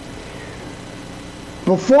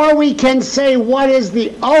 Before we can say what is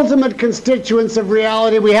the ultimate constituents of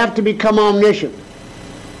reality, we have to become omniscient.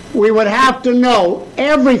 We would have to know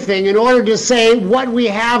everything in order to say what we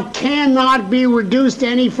have cannot be reduced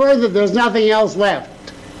any further. There's nothing else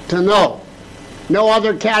left to know. No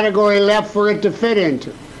other category left for it to fit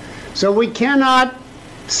into. So we cannot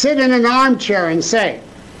sit in an armchair and say,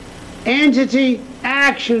 entity,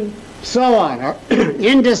 action, so on, are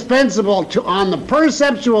indispensable to on the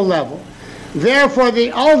perceptual level. Therefore,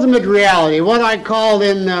 the ultimate reality, what I called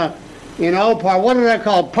in OPAR, what did I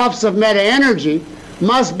call puffs of meta-energy,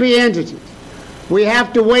 must be entities. We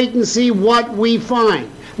have to wait and see what we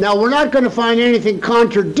find. Now, we're not going to find anything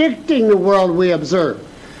contradicting the world we observe,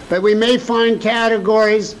 but we may find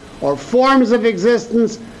categories or forms of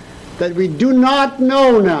existence that we do not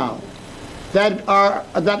know now, that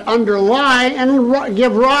underlie and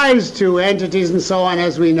give rise to entities and so on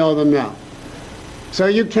as we know them now. So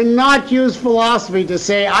you cannot use philosophy to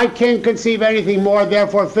say, I can't conceive anything more,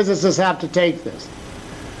 therefore physicists have to take this.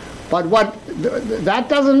 But that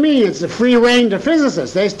doesn't mean it's a free rein to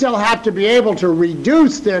physicists. They still have to be able to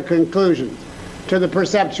reduce their conclusions to the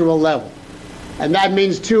perceptual level. And that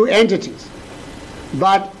means two entities.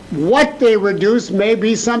 But what they reduce may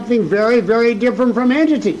be something very, very different from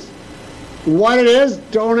entities. What it is,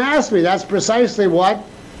 don't ask me. That's precisely what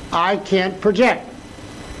I can't project.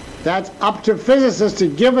 That's up to physicists to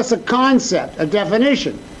give us a concept, a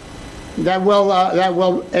definition, that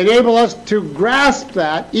will enable us to grasp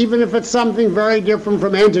that, even if it's something very different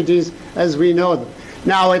from entities as we know them.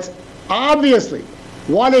 Now, it's obviously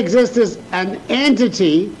what exists as an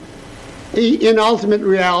entity in ultimate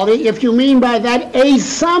reality, if you mean by that a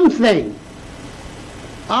something.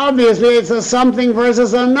 Obviously, it's a something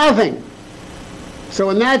versus a nothing. So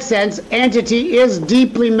in that sense, entity is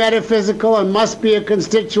deeply metaphysical and must be a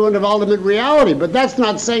constituent of ultimate reality. But that's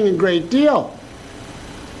not saying a great deal.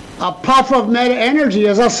 A puff of meta-energy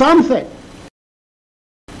is a something.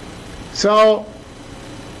 So,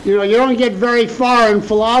 you don't get very far in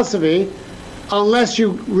philosophy unless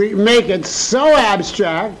you make it so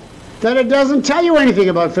abstract that it doesn't tell you anything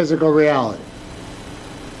about physical reality.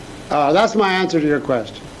 That's my answer to your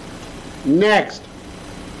question. Next.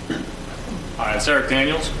 Hi, it's Eric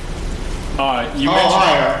Daniels.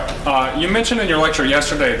 You mentioned in your lecture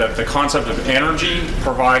yesterday that the concept of energy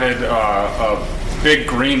provided a big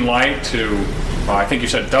green light to, I think you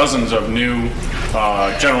said dozens of new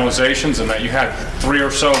generalizations, and that you had 3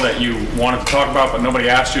 or so that you wanted to talk about, but nobody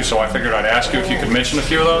asked you, so I figured I'd ask you if you could mention a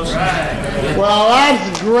few of those. Right. Well,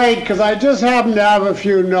 that's great, because I just happen to have a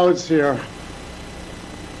few notes here.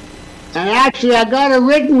 And actually, I got a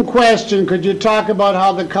written question. Could you talk about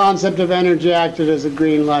how the concept of energy acted as a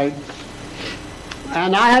green light?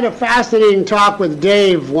 And I had a fascinating talk with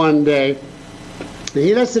Dave one day.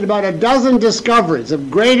 He listed about a dozen discoveries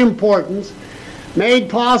of great importance made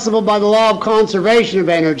possible by the law of conservation of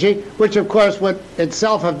energy, which of course would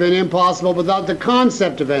itself have been impossible without the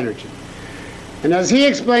concept of energy. And as he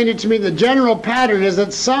explained it to me, the general pattern is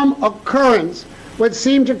that some occurrence would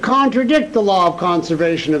seem to contradict the law of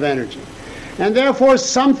conservation of energy. And therefore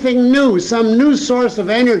something new, some new source of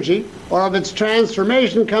energy or of its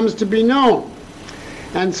transformation comes to be known.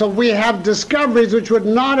 And so we have discoveries which would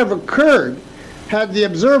not have occurred had the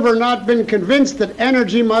observer not been convinced that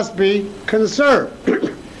energy must be conserved.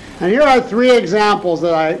 And here are three examples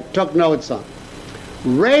that I took notes on.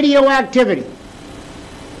 Radioactivity.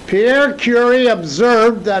 Pierre Curie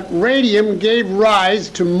observed that radium gave rise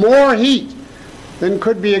to more heat than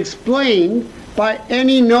could be explained by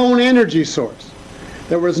any known energy source.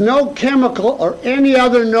 There was no chemical or any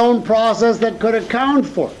other known process that could account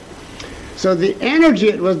for it. So the energy,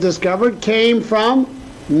 it was discovered, came from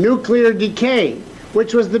nuclear decay,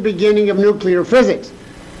 which was the beginning of nuclear physics.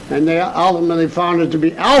 And they ultimately found it to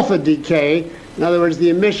be alpha decay, in other words, the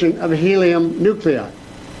emission of helium nuclei.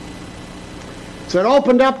 So it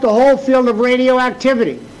opened up the whole field of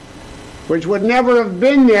radioactivity, which would never have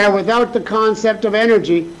been there without the concept of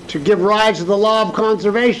energy to give rise to the law of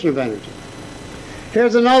conservation of energy.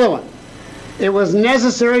 Here's another one. It was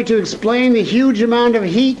necessary to explain the huge amount of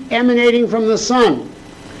heat emanating from the sun.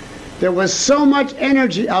 There was so much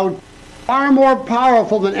energy out, far more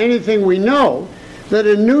powerful than anything we know, that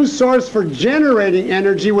a new source for generating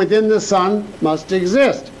energy within the sun must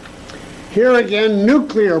exist. Here again,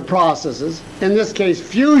 nuclear processes, in this case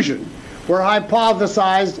fusion, were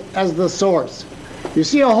hypothesized as the source. You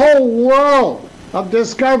see a whole world of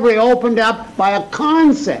discovery opened up by a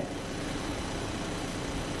concept.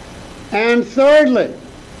 And thirdly,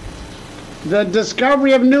 the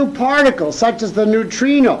discovery of new particles, such as the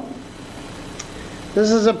neutrino. This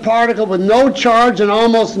is a particle with no charge and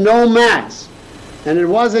almost no mass. And it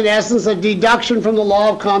was, in essence, a deduction from the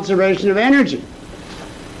law of conservation of energy,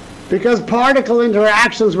 because particle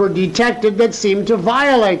interactions were detected that seemed to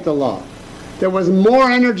violate the law. There was more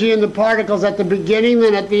energy in the particles at the beginning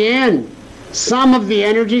than at the end. Some of the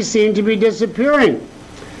energy seemed to be disappearing.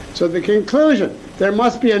 So the conclusion, there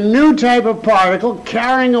must be a new type of particle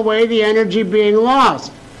carrying away the energy being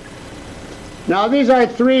lost. Now these are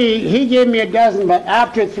three, he gave me a dozen, but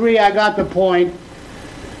after three I got the point,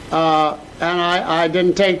 and I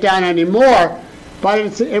didn't take down any more.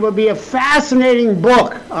 But it would be a fascinating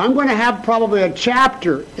book. I'm going to have probably a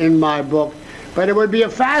chapter in my book, but it would be a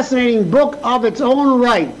fascinating book of its own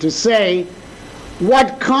right to say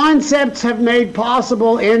what concepts have made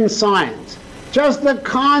possible in science. Just the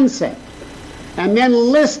concept. And then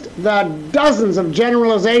list the dozens of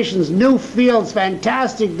generalizations, new fields,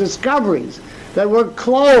 fantastic discoveries that were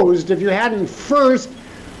closed if you hadn't first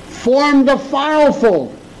formed the file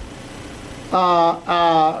folder.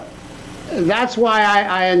 That's why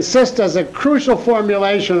I insist as a crucial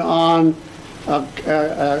formulation on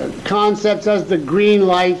concepts as the green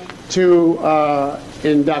light to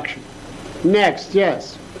induction. Next,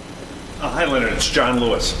 yes. Hi, Leonard. It's John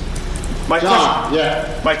Lewis.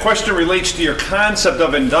 My question relates to your concept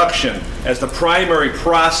of induction as the primary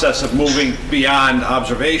process of moving beyond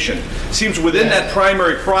observation. It seems within that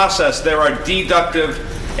primary process there are deductive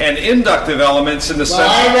and inductive elements in the sense...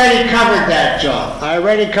 I already covered that, John. I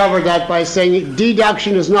already covered that by saying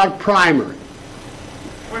deduction is not primary.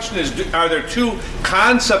 The question is, are there two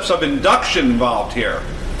concepts of induction involved here,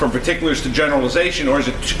 from particulars to generalization, or is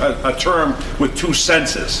it a term with two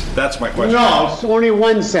senses? That's my question. No, it's only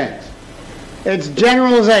one sense. It's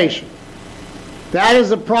generalization. That is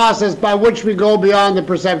the process by which we go beyond the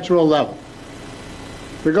perceptual level.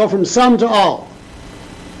 We go from some to all.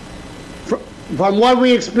 From what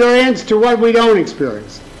we experience to what we don't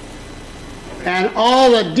experience. And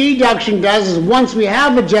all that deduction does is, once we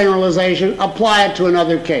have a generalization, apply it to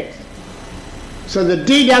another case. So the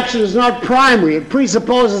deduction is not primary, it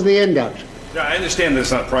presupposes the induction. Yeah, I understand that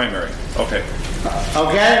it's not primary. Okay.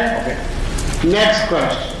 Okay? Okay. Next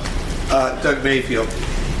question. Doug Mayfield,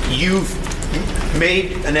 you've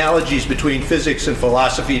made analogies between physics and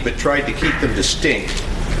philosophy, but tried to keep them distinct.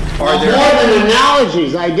 More than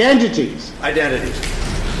analogies, identities. Identities.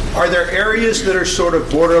 Are there areas that are sort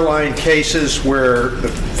of borderline cases where the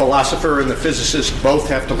philosopher and the physicist both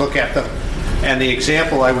have to look at them? And the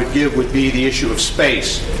example I would give would be the issue of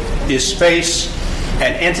space. Is space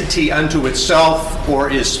an entity unto itself,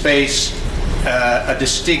 or is space a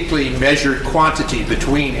distinctly measured quantity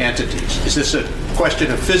between entities? Is this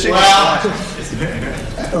question of physics. Well,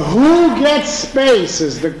 who gets space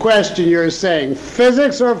is the question you're saying,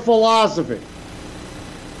 physics or philosophy?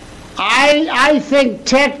 I think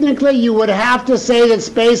technically you would have to say that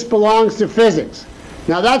space belongs to physics.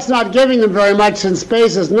 Now that's not giving them very much since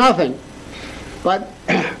space is nothing. But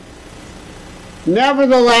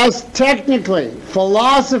nevertheless, technically,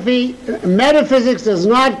 philosophy, metaphysics does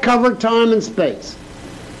not cover time and space.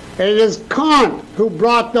 It is Kant who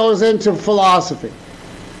brought those into philosophy.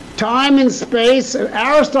 Time and space,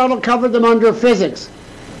 Aristotle covered them under physics.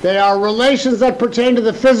 They are relations that pertain to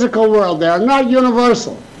the physical world. They are not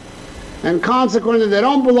universal. And consequently, they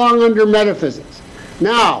don't belong under metaphysics.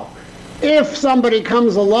 Now, if somebody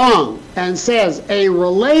comes along and says a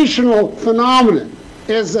relational phenomenon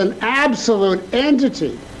is an absolute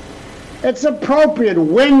entity, it's appropriate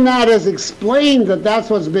when that is explained that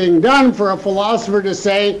that's what's being done for a philosopher to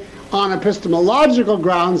say on epistemological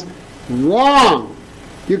grounds, wrong.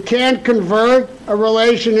 You can't convert a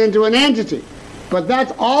relation into an entity. But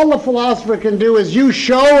that's all the philosopher can do is you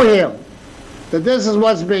show him that this is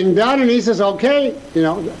what's being done, and he says, okay, you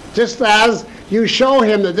know, just as you show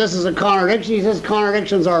him that this is a contradiction, he says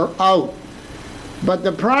contradictions are out. But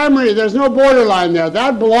the primary, there's no borderline there.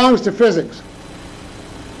 That belongs to physics.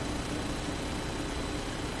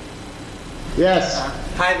 Yes.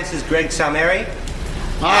 Hi, this is Greg Salmeri.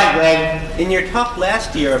 Hi, Greg. In your talk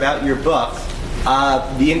last year about your book,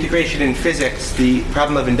 the integration in physics, the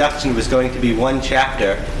problem of induction was going to be one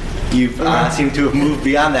chapter. You've seemed to have moved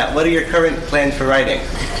beyond that. What are your current plans for writing?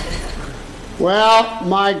 Well,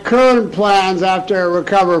 my current plans after I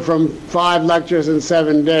recover from 5 lectures in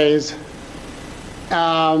 7 days,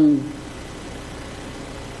 I'm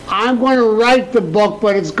going to write the book,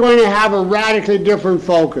 but it's going to have a radically different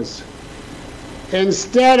focus.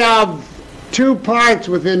 Instead of 2 parts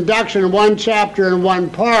with induction, 1 chapter and 1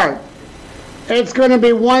 part, it's going to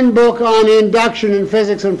be 1 book on induction in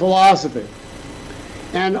physics and philosophy.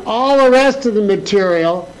 And all the rest of the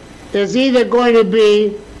material is either going to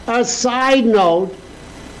be a side note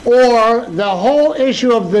or the whole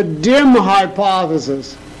issue of the dim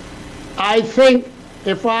hypothesis. I think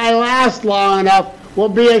if I last long enough will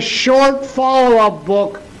be a short follow-up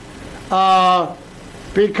book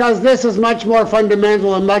because this is much more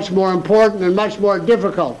fundamental and much more important and much more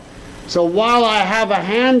difficult. So while I have a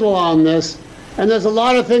handle on this, and there's a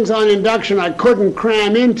lot of things on induction I couldn't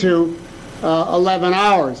cram into 11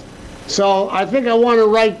 hours. So I think I want to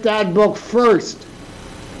write that book first.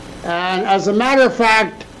 And as a matter of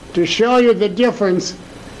fact, to show you the difference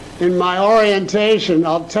in my orientation,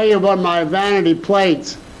 I'll tell you about my vanity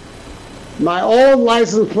plates. My old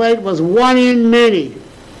license plate was 1 in mini.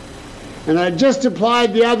 And I just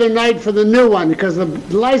applied the other night for the new one because the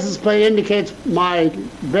license plate indicates my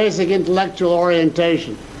basic intellectual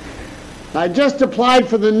orientation. I just applied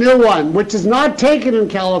for the new one, which is not taken in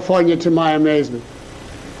California to my amazement.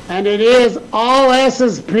 And it is all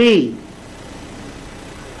S's P.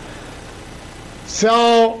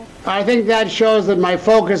 So I think that shows that my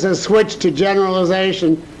focus has switched to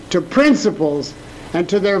generalization, to principles, and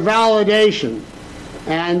to their validation,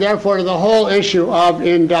 and therefore to the whole issue of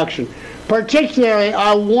induction. Particularly,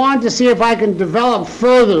 I want to see if I can develop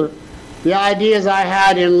further the ideas I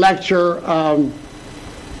had in lecture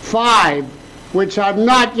 5, which I've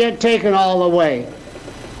not yet taken all the way,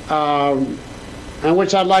 and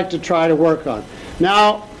which I'd like to try to work on.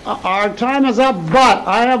 Now, our time is up, but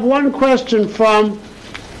I have one question from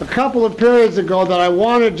a couple of periods ago that I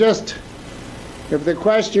want to just, if the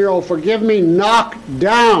questioner will forgive me, knock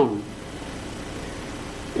down.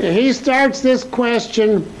 He starts this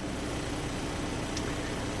question: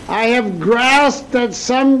 I have grasped that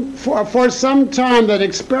for some time that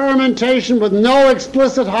experimentation with no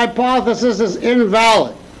explicit hypothesis is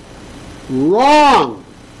invalid. Wrong.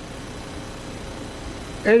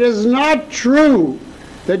 It is not true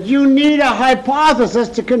that you need a hypothesis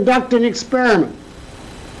to conduct an experiment.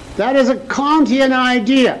 That is a Kantian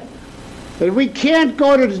idea. That we can't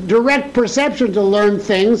go to direct perception to learn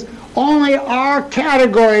things, only our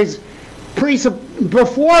categories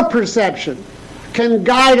before perception can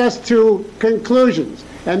guide us to conclusions.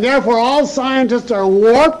 And therefore all scientists are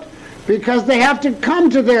warped because they have to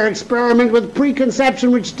come to their experiment with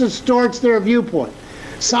preconception which distorts their viewpoint.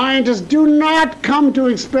 Scientists do not come to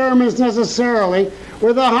experiments necessarily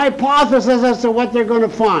with a hypothesis as to what they're going to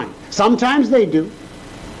find. Sometimes they do,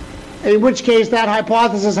 in which case that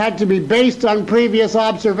hypothesis had to be based on previous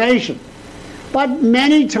observation. But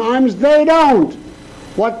many times they don't.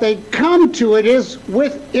 What they come to it is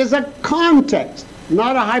a context,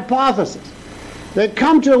 not a hypothesis. They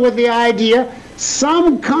come to it with the idea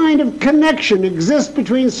some kind of connection exists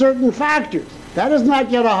between certain factors. That is not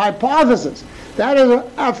yet a hypothesis. That is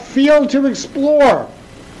a field to explore.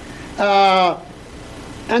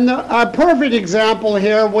 And a perfect example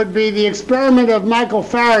here would be the experiment of Michael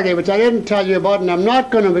Faraday, which I didn't tell you about and I'm not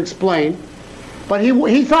going to explain. But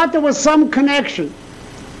he thought there was some connection,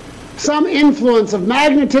 some influence of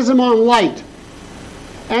magnetism on light.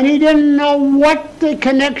 And he didn't know what the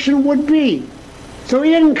connection would be. So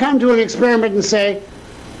he didn't come to an experiment and say,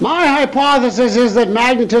 my hypothesis is that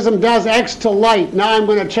magnetism does X to light. Now I'm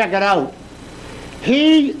going to check it out.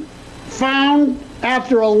 He found,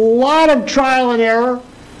 after a lot of trial and error,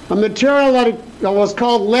 a material that was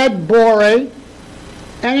called lead borate,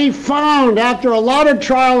 and he found, after a lot of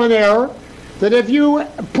trial and error, that if you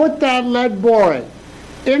put that lead borate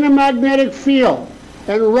in a magnetic field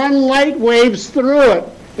and run light waves through it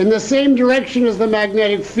in the same direction as the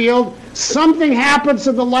magnetic field, something happens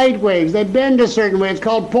to the light waves. They bend a certain way. It's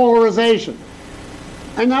called polarization.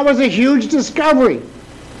 And that was a huge discovery,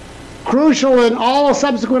 crucial in all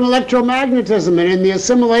subsequent electromagnetism and in the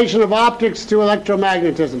assimilation of optics to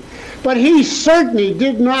electromagnetism. But he certainly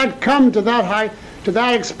did not come to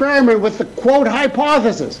that experiment with the quote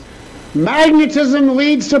hypothesis. Magnetism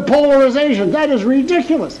leads to polarization. That is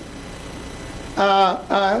ridiculous.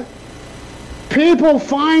 People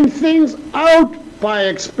find things out by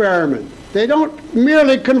experiment. They don't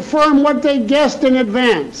merely confirm what they guessed in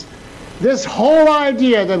advance. This whole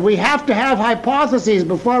idea that we have to have hypotheses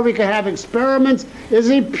before we can have experiments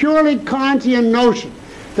is a purely Kantian notion,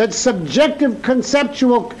 that subjective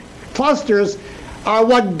conceptual clusters are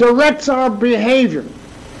what directs our behavior.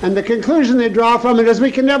 And the conclusion they draw from it is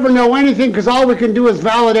we can never know anything because all we can do is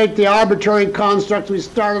validate the arbitrary constructs we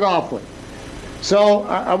started off with. So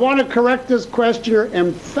I want to correct this questioner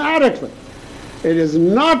emphatically. It is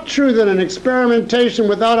not true that an experimentation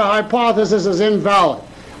without a hypothesis is invalid.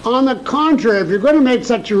 On the contrary, if you're going to make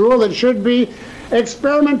such a rule, it should be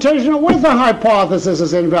experimentation with a hypothesis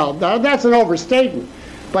is invalid. Now, that's an overstatement.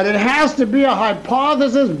 But it has to be a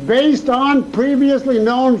hypothesis based on previously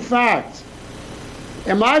known facts.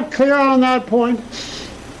 Am I clear on that point?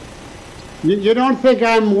 You don't think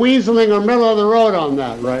I'm weaseling or middle of the road on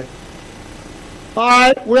that, right? All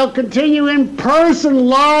right, we'll continue in person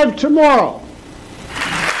live tomorrow.